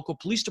to the local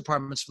police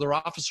departments for their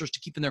officers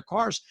to keep in their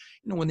cars,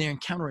 you know, when they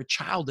encounter a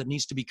child that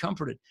needs to be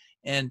comforted.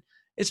 And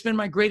it's been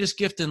my greatest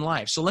gift in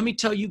life. So let me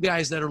tell you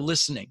guys that are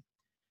listening,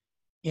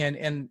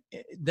 and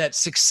that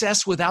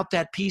success without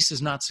that piece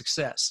is not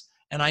success.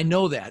 And I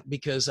know that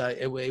because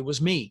it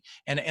was me.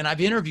 And I've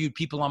interviewed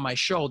people on my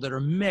show that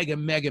are mega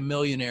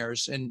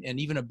millionaires and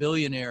even a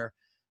billionaire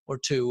or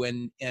two.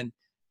 And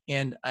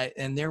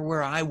they're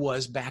where I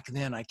was back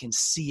then. I can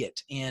see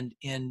it. And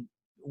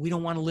we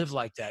don't want to live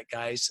like that,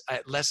 guys.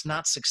 That's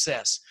not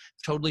success.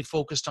 Totally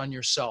focused on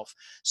yourself.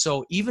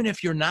 So even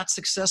if you're not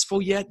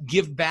successful yet,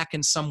 give back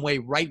in some way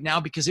right now,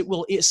 because it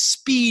will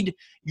speed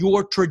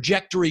your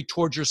trajectory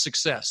towards your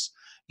success.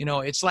 You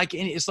know, it's like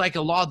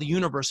a law of the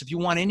universe. If you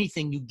want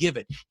anything, you give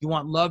it. You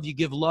want love, you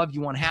give love.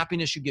 You want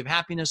happiness, you give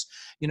happiness.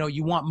 You know,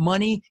 you want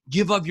money,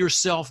 give of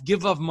yourself,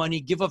 give of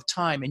money, give of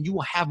time, and you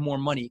will have more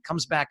money. It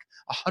comes back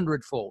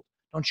 100-fold.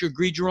 Don't you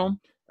agree, Jerome?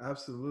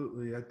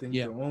 Absolutely. I think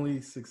the only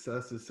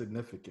success is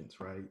significance,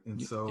 right?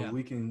 And so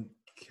we can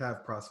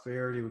have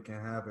prosperity, we can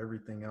have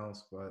everything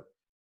else, but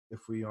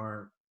if we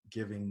aren't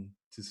giving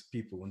to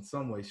people in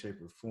some way,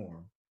 shape, or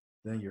form,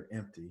 then you're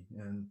empty.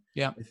 And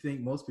I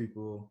think most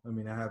people, I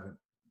mean,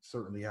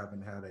 certainly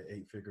haven't had an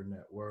 8-figure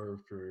net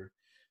worth or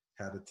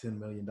had a $10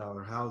 million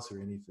house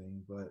or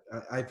anything, but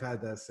I've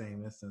had that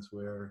same instance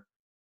where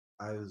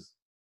I was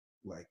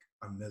like,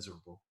 I'm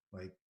miserable.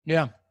 Like,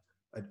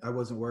 I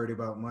wasn't worried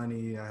about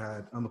money.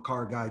 I'm a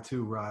car guy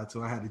too, Rod.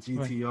 So I had a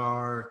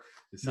GTR,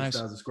 a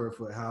 6,000 square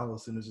foot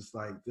house. And it's just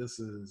like, this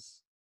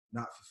is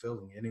not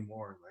fulfilling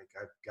anymore. Like,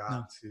 I've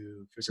got to figure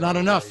out. It's not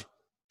enough.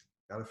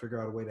 Got to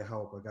figure out a way to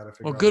help. I got to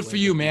figure out. Well, good for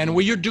you, man.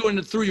 Well, you're doing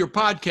it through your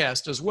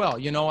podcast as well.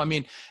 You know, I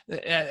mean,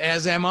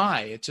 as am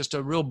I. It's just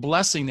a real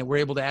blessing that we're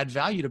able to add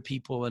value to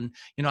people. And,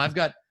 you know, I've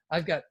got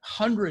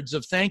hundreds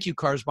of thank you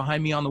cards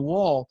behind me on the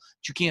wall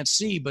that you can't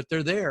see, but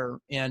they're there.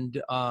 And,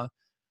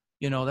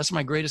 you know, that's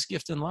my greatest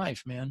gift in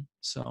life, man.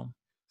 So,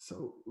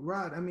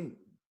 Rod, I mean,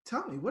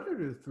 tell me, what are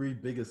the 3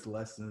 biggest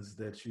lessons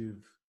that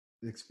you've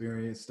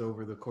experienced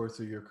over the course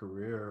of your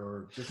career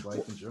or just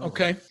life in general?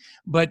 Okay.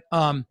 But,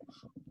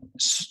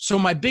 so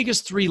my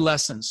biggest 3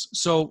 lessons.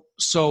 So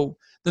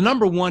the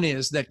number one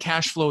is that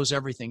cash flow is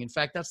everything. In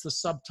fact, that's the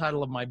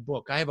subtitle of my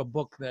book. I have a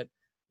book that,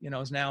 you know,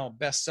 is now a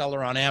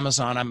bestseller on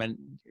Amazon.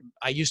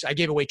 I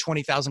gave away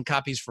 20,000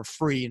 copies for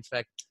free. In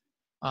fact,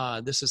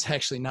 this is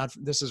actually not,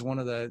 this is one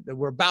of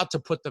we're about to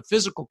put the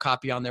physical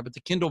copy on there, but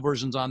the Kindle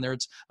version's on there.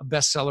 It's a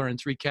bestseller in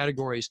 3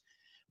 categories.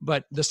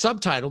 But the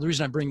subtitle, the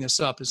reason I bring this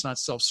up, it's not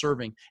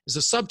self-serving, is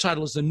the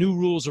subtitle is The New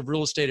Rules of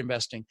Real Estate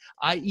Investing,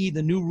 i.e.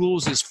 the new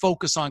rules is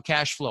focus on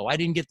cash flow. I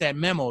didn't get that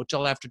memo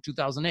until after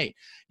 2008.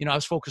 You know, I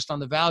was focused on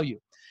the value.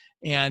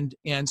 And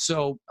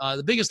so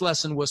the biggest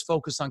lesson was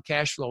focus on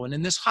cash flow. And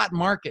in this hot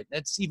market,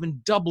 that's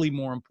even doubly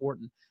more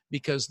important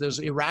because there's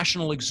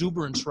irrational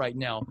exuberance right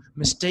now.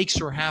 Mistakes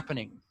are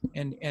happening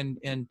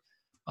and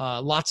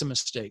lots of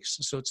mistakes.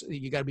 So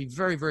you got to be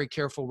very, very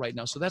careful right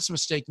now. So that's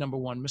mistake number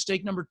 1.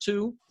 Mistake number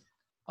 2.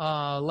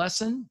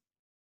 Lesson.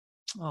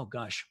 Oh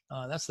gosh,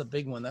 that's the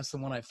big one. That's the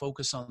one I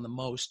focus on the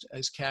most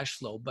is cash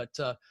flow. But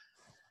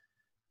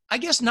I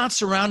guess not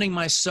surrounding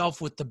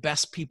myself with the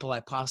best people I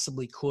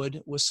possibly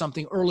could was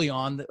something early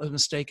on, a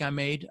mistake I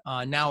made.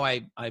 Now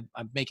I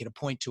make it a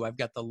point to. I've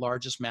got the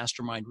largest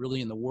mastermind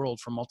really in the world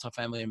for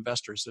multifamily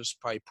investors. There's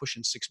probably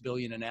pushing $6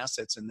 billion in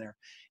assets in there.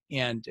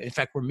 And in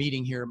fact, we're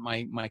meeting here at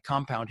my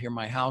compound here,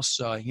 my house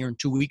here in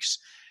 2 weeks.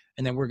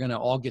 And then we're going to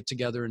all get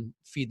together and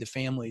feed the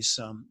families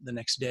the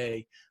next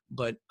day.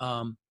 But,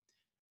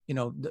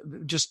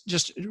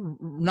 just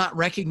not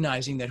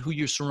recognizing that who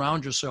you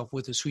surround yourself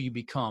with is who you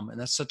become. And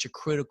that's such a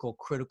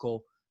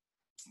critical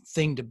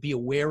thing to be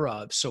aware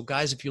of. So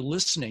guys, if you're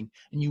listening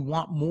and you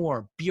want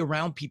more, be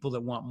around people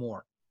that want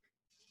more.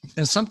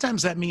 And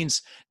sometimes that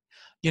means,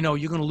 you're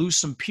going to lose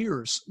some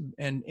peers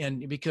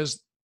and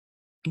because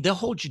they'll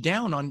hold you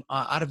down on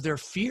out of their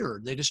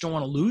fear. They just don't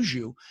want to lose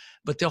you,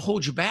 but they'll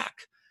hold you back.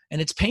 And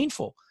it's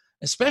painful,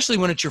 especially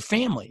when it's your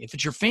family. If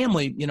it's your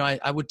family,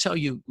 I would tell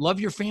you, love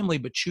your family,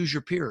 but choose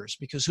your peers,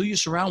 because who you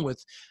surround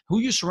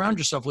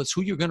yourself with is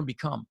who you're going to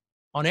become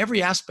on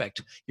every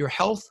aspect, your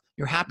health,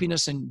 your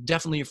happiness, and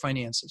definitely your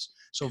finances.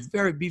 So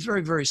be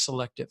very, very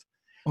selective.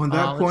 On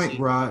that point,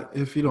 Rod,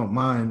 if you don't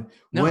mind,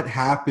 what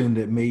happened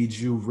that made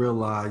you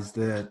realize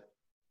that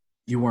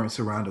you weren't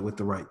surrounded with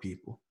the right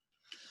people?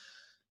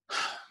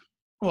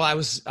 Well, I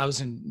was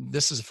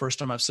this is the first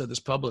time I've said this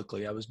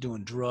publicly. I was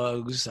doing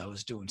drugs. I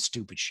was doing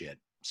stupid shit.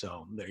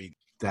 So there you go.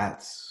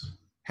 That's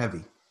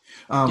heavy.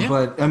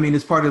 But I mean,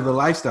 it's part of the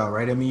lifestyle,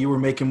 right? I mean, you were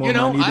making more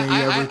money than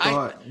you ever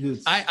thought.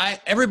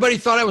 Everybody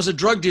thought I was a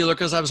drug dealer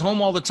because I was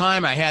home all the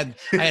time. I had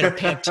a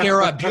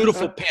Pantera, a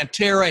beautiful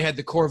Pantera. I had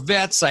the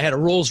Corvettes. I had a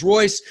Rolls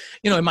Royce.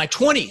 In my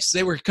 20s,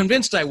 they were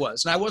convinced I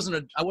was, and I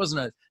wasn't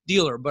a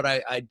dealer, but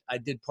I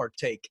did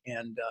partake,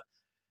 and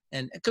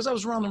because I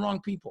was around the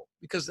wrong people,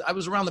 because I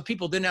was around the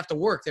people who didn't have to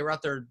work. They were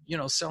out there,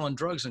 selling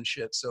drugs and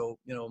shit. So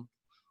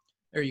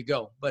there you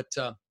go.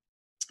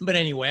 But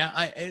anyway,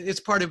 it's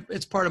part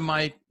of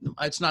my.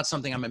 It's not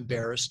something I'm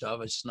embarrassed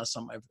of. It's not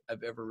something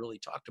I've ever really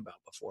talked about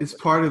before. It's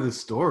part of the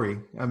story.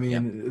 I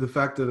mean, The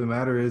fact of the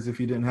matter is, if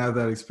you didn't have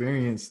that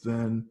experience,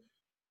 then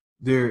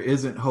there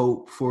isn't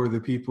hope for the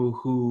people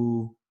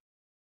who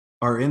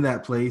are in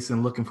that place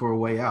and looking for a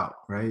way out,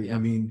 right? Yeah. I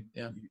mean,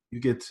 you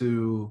get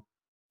to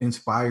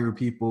inspire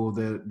people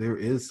that there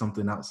is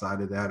something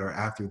outside of that or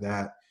after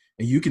that,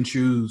 and you can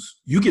choose.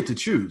 You get to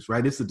choose,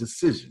 right? It's a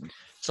decision.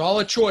 It's all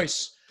a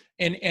choice.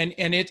 And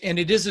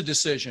it is a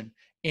decision.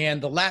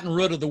 And the Latin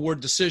root of the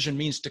word decision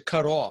means to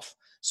cut off.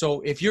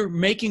 So if you're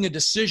making a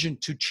decision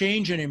to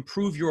change and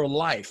improve your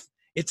life,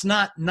 it's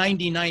not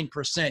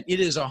 99%. It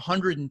is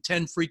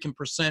 110 freaking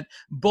percent,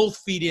 both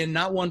feet in,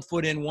 not 1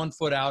 foot in, 1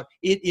 foot out.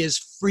 It is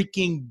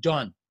freaking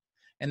done.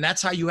 And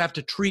that's how you have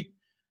to treat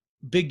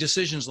big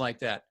decisions like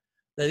that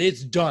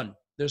it's done.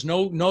 There's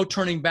no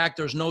turning back.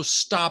 There's no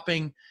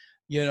stopping,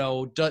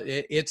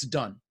 it's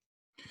done.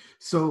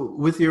 So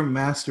with your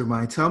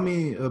mastermind, tell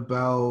me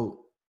about,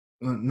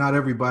 not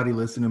everybody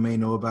listening may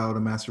know about a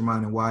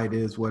mastermind and why it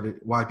is, why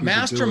people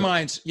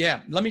masterminds, do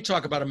it. Let me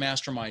talk about a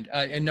mastermind.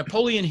 And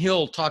Napoleon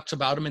Hill talks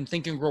about them in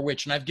Think and Grow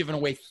Rich, and I've given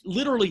away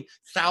literally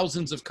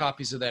thousands of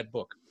copies of that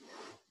book,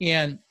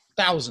 and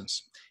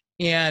thousands.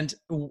 And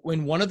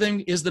when one of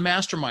them is the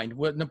mastermind,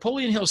 what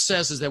Napoleon Hill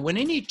says is that when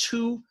any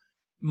two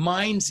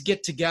minds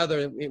get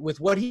together with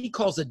what he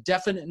calls a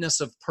definiteness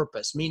of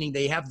purpose, meaning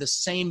they have the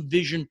same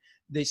vision,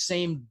 the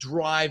same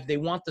drive, they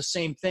want the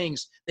same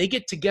things, they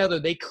get together,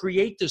 they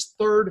create this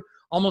third,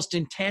 almost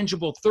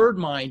intangible third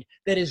mind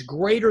that is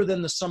greater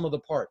than the sum of the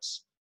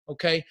parts.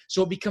 Okay.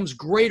 So it becomes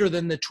greater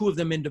than the two of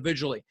them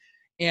individually.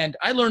 And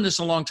I learned this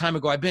a long time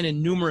ago. I've been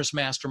in numerous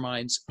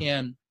masterminds,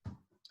 and,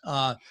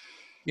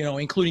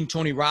 including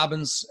Tony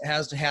Robbins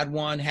has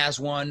one.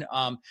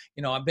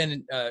 I've been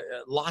in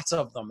lots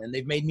of them, and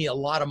they've made me a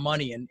lot of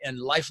money and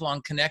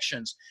lifelong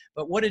connections.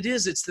 But what it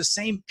is, it's the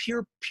same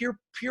pure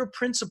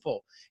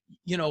principle.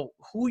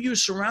 Who you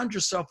surround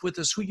yourself with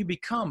is who you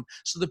become.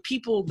 So the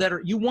people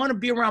you want to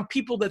be around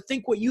people that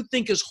think what you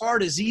think is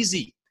hard is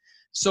easy.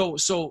 So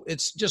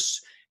it's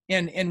just,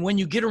 and when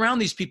you get around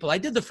these people, I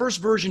did the first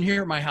version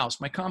here at my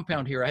house, my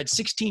compound here. I had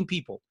 16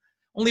 people,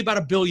 only about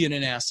 $1 billion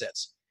in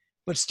assets,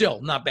 but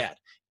still not bad.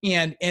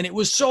 And it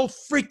was so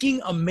freaking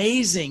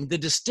amazing, the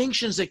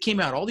distinctions that came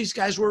out. All these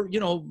guys were,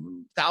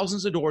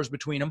 thousands of doors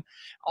between them.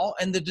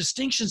 And the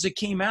distinctions that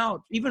came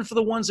out, even for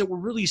the ones that were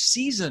really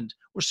seasoned,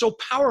 were so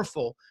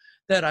powerful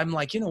that I'm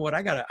like,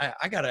 I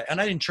gotta, and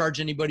I didn't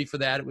charge anybody for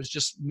that. It was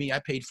just me. I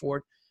paid for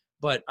it.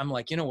 But I'm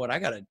like, I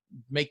gotta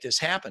make this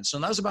happen. So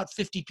that was about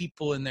 50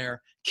 people in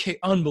there,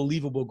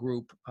 unbelievable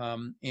group.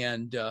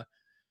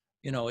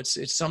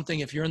 It's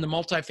something, if you're in the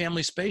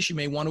multifamily space, you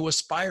may want to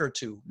aspire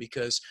to,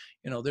 because,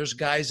 there's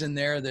guys in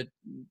there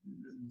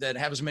that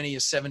have as many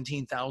as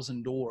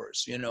 17,000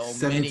 doors,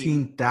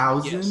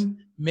 17,000?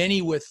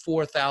 Many with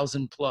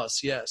 4,000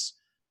 plus. Yes.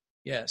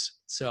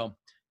 So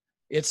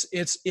it's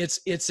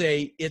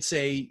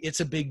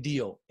a big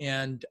deal.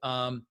 And,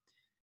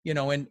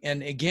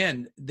 and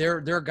again,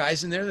 there are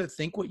guys in there that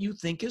think what you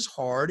think is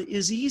hard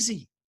is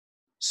easy.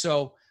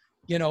 So,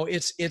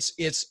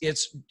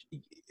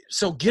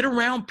 So get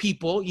around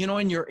people,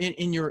 in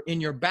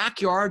your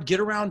backyard,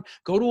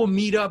 go to a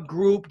meetup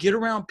group, get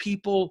around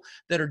people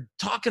that are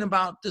talking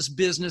about this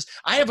business.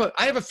 I have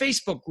a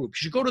Facebook group. You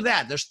should go to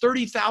that. There's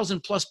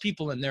 30,000 plus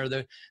people in there.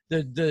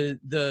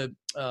 The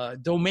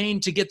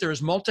domain to get there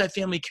is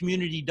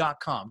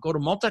multifamilycommunity.com. Go to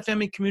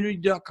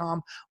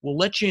multifamilycommunity.com. We'll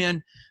let you in.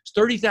 There's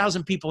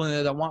 30,000 people in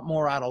there that want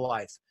more out of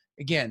life.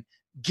 Again,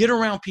 get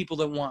around people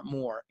that want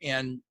more,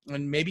 and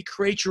maybe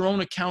create your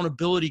own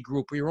accountability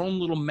group or your own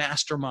little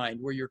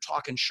mastermind where you're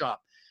talking shop,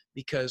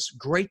 because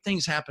great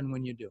things happen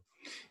when you do.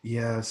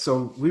 Yeah.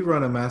 So we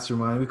run a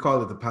mastermind. We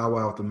call it the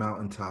Powwow at the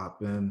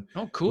Mountaintop. And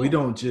cool. We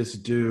don't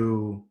just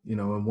do,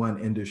 in one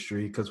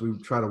industry, because we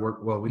try to work.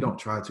 Well, we don't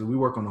try to. We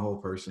work on the whole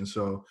person.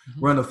 So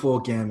run a full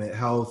gamut: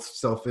 health,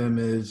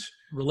 self-image,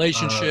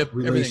 relationships,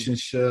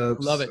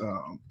 love it,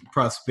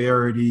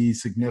 prosperity,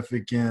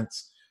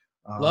 significance.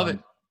 Love it.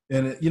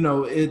 And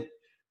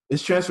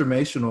it's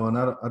transformational. And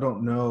I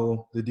don't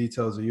know the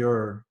details of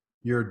your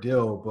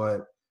deal,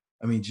 but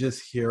I mean,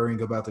 just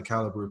hearing about the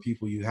caliber of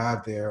people you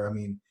have there, I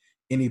mean,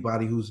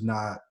 anybody who's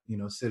not,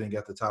 sitting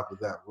at the top of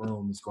that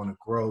room is going to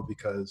grow,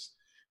 because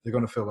they're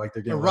going to feel like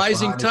they're getting a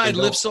rising tide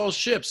lifts all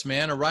ships,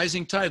 man. A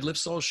rising tide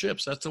lifts all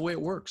ships. That's the way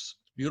it works.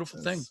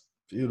 Beautiful thing.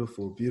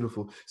 Beautiful,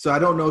 beautiful. So I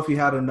don't know if you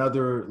had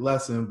another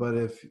lesson, but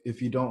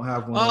if you don't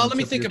have one. Let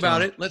me think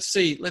about it. Let's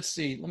see. Let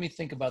me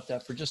think about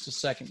that for just a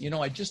second.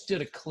 I just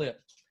did a clip.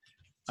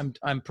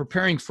 I'm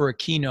preparing for a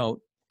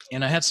keynote,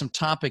 and I had some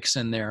topics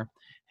in there.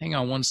 Hang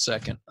on one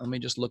second. Let me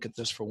just look at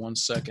this for 1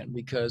 second,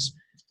 because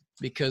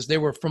they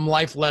were from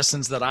life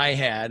lessons that I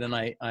had, and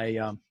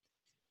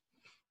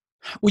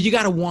well, you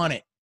got to want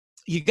it.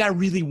 You got to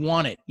really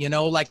want it.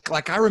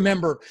 Like I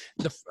remember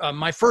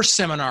my first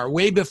seminar,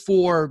 way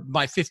before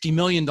my $50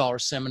 million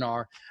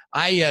seminar.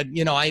 I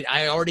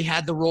already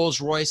had the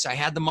Rolls Royce. I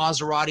had the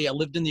Maserati. I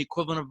lived in the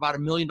equivalent of about $1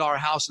 million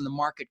house, and the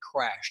market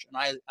crashed,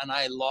 and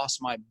I lost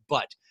my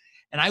butt.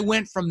 And I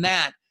went from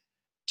that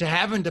to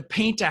having to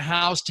paint a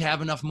house to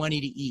have enough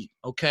money to eat.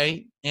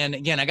 Okay. And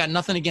again, I got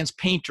nothing against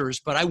painters,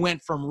 but I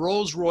went from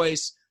Rolls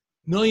Royce,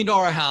 $1 million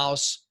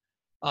house,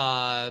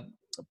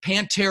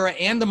 Pantera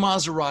and the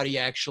Maserati,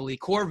 actually,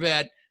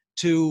 Corvette,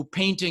 to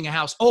painting a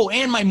house. Oh,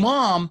 and my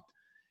mom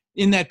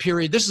in that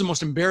period, this is the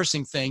most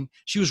embarrassing thing.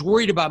 She was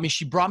worried about me.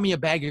 She brought me a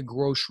bag of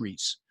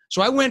groceries.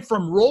 So I went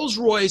from Rolls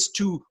Royce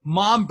to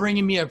mom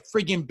bringing me a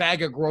friggin'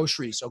 bag of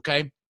groceries.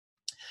 Okay.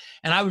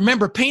 And I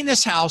remember painting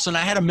this house, and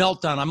I had a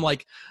meltdown.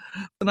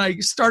 And I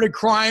started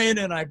crying,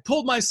 and I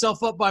pulled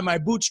myself up by my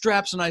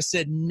bootstraps, and I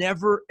said,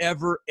 never,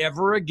 ever,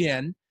 ever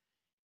again.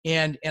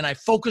 And I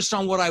focused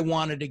on what I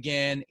wanted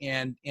again,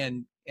 and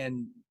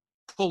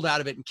pulled out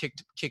of it and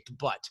kicked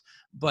butt.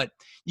 But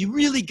you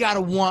really got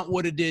to want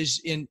what it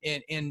is,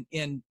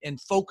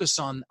 and focus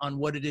on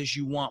what it is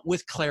you want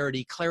with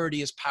clarity.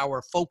 Clarity is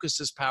power. Focus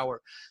is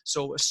power.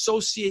 So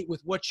associate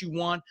with what you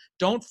want.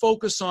 Don't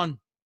focus on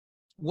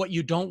what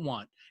you don't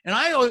want. And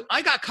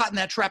I got caught in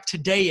that trap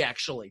today,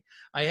 actually.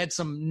 I had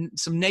some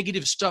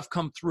negative stuff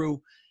come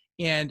through,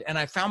 and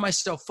I found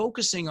myself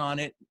focusing on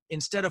it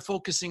instead of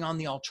focusing on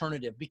the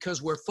alternative,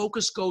 because where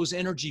focus goes,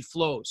 energy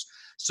flows.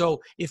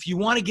 So if you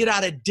want to get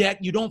out of debt,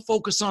 you don't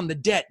focus on the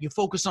debt. You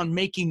focus on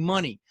making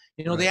money.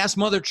 Right. They asked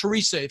Mother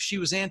Teresa if she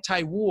was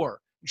anti-war.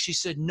 She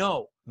said,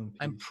 no,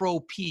 I'm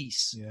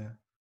pro-peace. Yeah.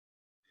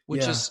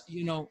 Which is,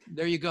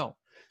 there you go.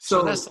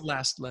 So that's the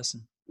last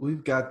lesson.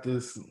 We've got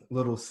this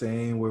little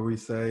saying where we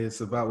say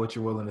it's about what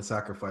you're willing to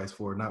sacrifice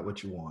for, not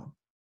what you want.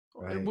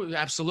 Right?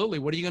 Absolutely.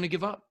 What are you going to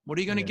give up? What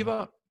are you going to give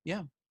up?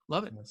 Yeah.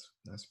 Love it.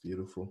 That's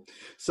beautiful.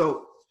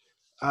 So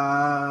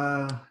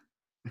I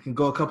can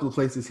go a couple of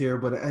places here,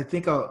 but I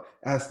think I'll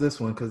ask this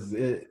one because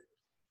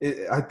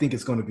I think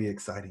it's going to be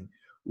exciting.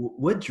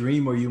 What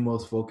dream are you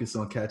most focused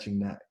on catching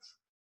next?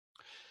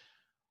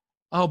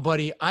 Oh,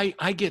 buddy,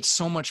 I get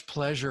so much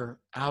pleasure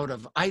out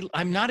of,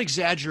 I'm not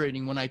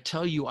exaggerating when I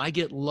tell you I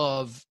get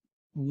love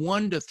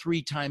 1 to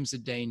 3 times a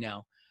day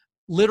now.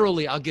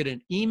 Literally, I'll get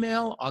an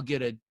email, I'll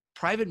get a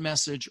private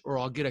message, or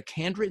I'll get a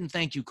handwritten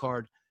thank you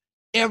card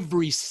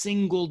every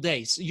single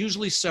day, so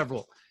usually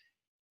several.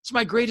 It's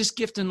my greatest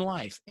gift in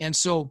life. And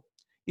so,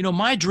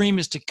 my dream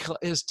is to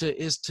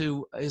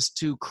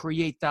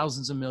create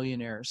thousands of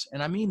millionaires.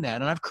 And I mean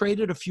that. And I've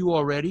created a few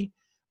already.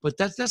 But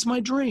that's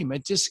my dream.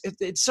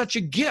 It's such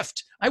a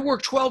gift. I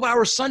work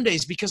 12-hour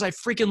Sundays because I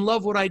freaking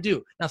love what I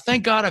do. Now,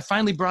 thank God I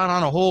finally brought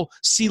on a whole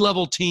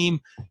C-level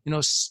team,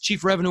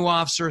 Chief Revenue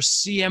Officer,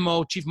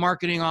 CMO, Chief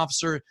Marketing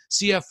Officer,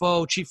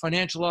 CFO, Chief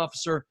Financial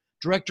Officer,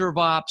 Director of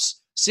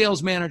Ops,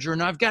 Sales Manager.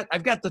 And I've got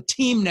the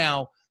team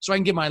now so I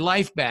can get my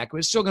life back.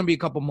 It's still going to be a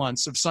couple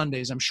months of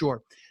Sundays, I'm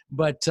sure.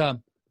 But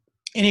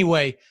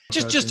anyway,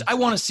 just I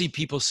want to see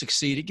people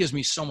succeed. It gives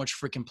me so much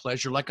freaking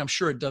pleasure, like I'm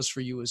sure it does for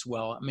you as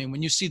well. I mean,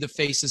 when you see the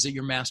faces at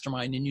your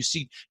mastermind and you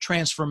see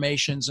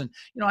transformations, and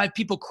I have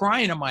people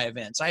crying at my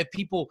events. I have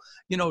people,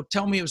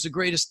 tell me it was the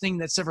greatest thing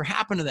that's ever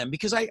happened to them,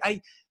 because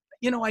I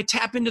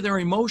tap into their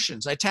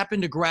emotions. I tap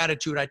into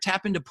gratitude. I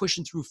tap into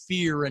pushing through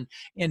fear and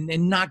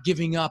not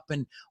giving up,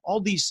 and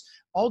all these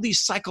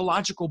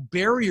psychological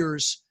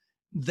barriers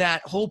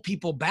that hold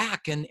people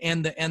back and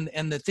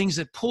the things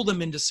that pull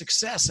them into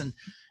success. And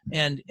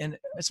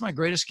it's my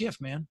greatest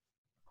gift, man.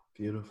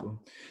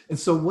 Beautiful. And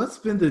so what's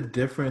been the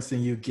difference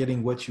in you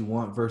getting what you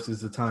want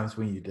versus the times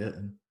when you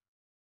didn't?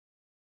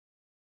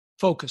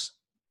 Focus.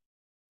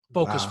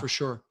 Focus. Wow. For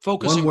sure.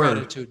 Focus and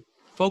gratitude.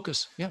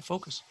 Focus. Yeah,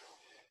 focus.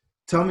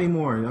 Tell me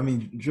more. I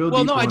mean, drill deeper.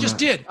 Well, no, I just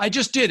did.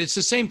 It's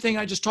the same thing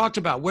I just talked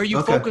about. Where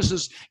you focus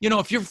is,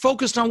 if you're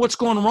focused on what's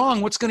going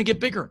wrong, what's going to get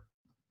bigger?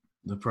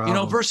 The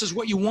problem. Versus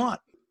what you want.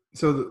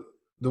 So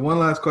the one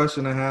last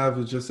question I have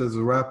is just as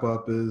a wrap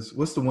up is,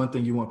 what's the one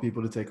thing you want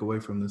people to take away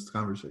from this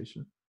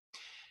conversation?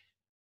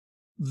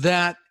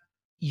 That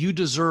you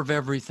deserve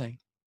everything.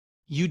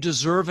 You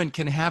deserve and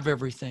can have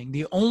everything.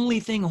 The only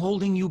thing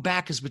holding you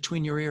back is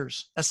between your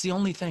ears. That's the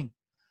only thing.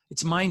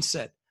 It's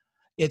mindset.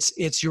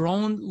 It's your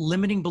own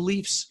limiting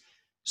beliefs.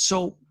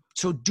 So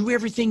do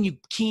everything you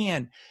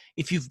can.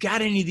 If you've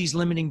got any of these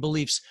limiting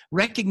beliefs,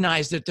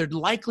 recognize that they're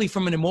likely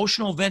from an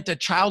emotional event at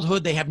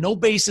childhood. They have no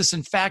basis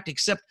in fact,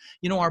 except,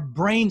 our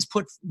brains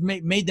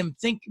made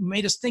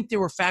us think they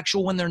were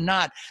factual when they're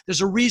not.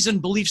 There's a reason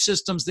belief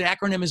systems, the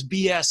acronym is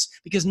BS,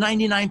 because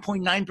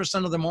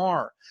 99.9% of them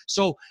are.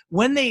 So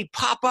when they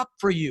pop up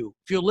for you,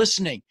 if you're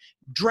listening,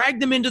 drag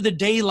them into the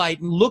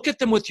daylight and look at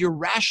them with your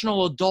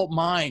rational adult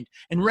mind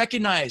and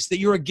recognize that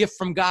you're a gift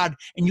from God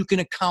and you can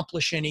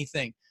accomplish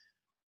anything.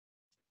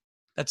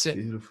 That's it.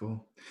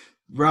 Beautiful.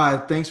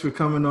 Rod, thanks for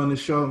coming on the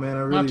show, man.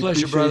 I really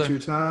appreciate your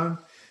time.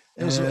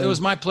 It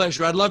was my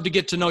pleasure. I'd love to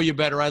get to know you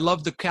better. I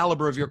love the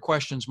caliber of your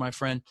questions, my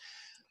friend.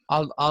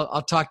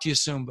 I'll talk to you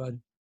soon, bud.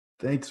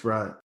 Thanks,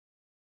 Rod.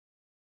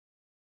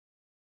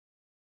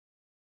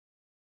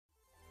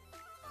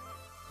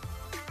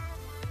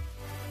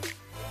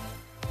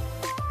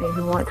 If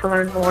you want to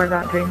learn more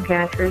about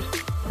Dreamcatchers,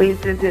 please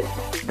visit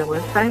the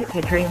website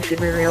at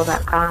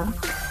dreamshouldbereal.com.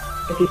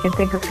 If you can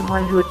think of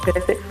someone who would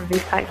benefit from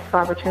these types of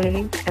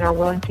opportunities and are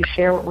willing to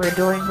share what we're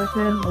doing with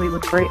them, we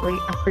would greatly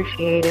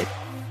appreciate it.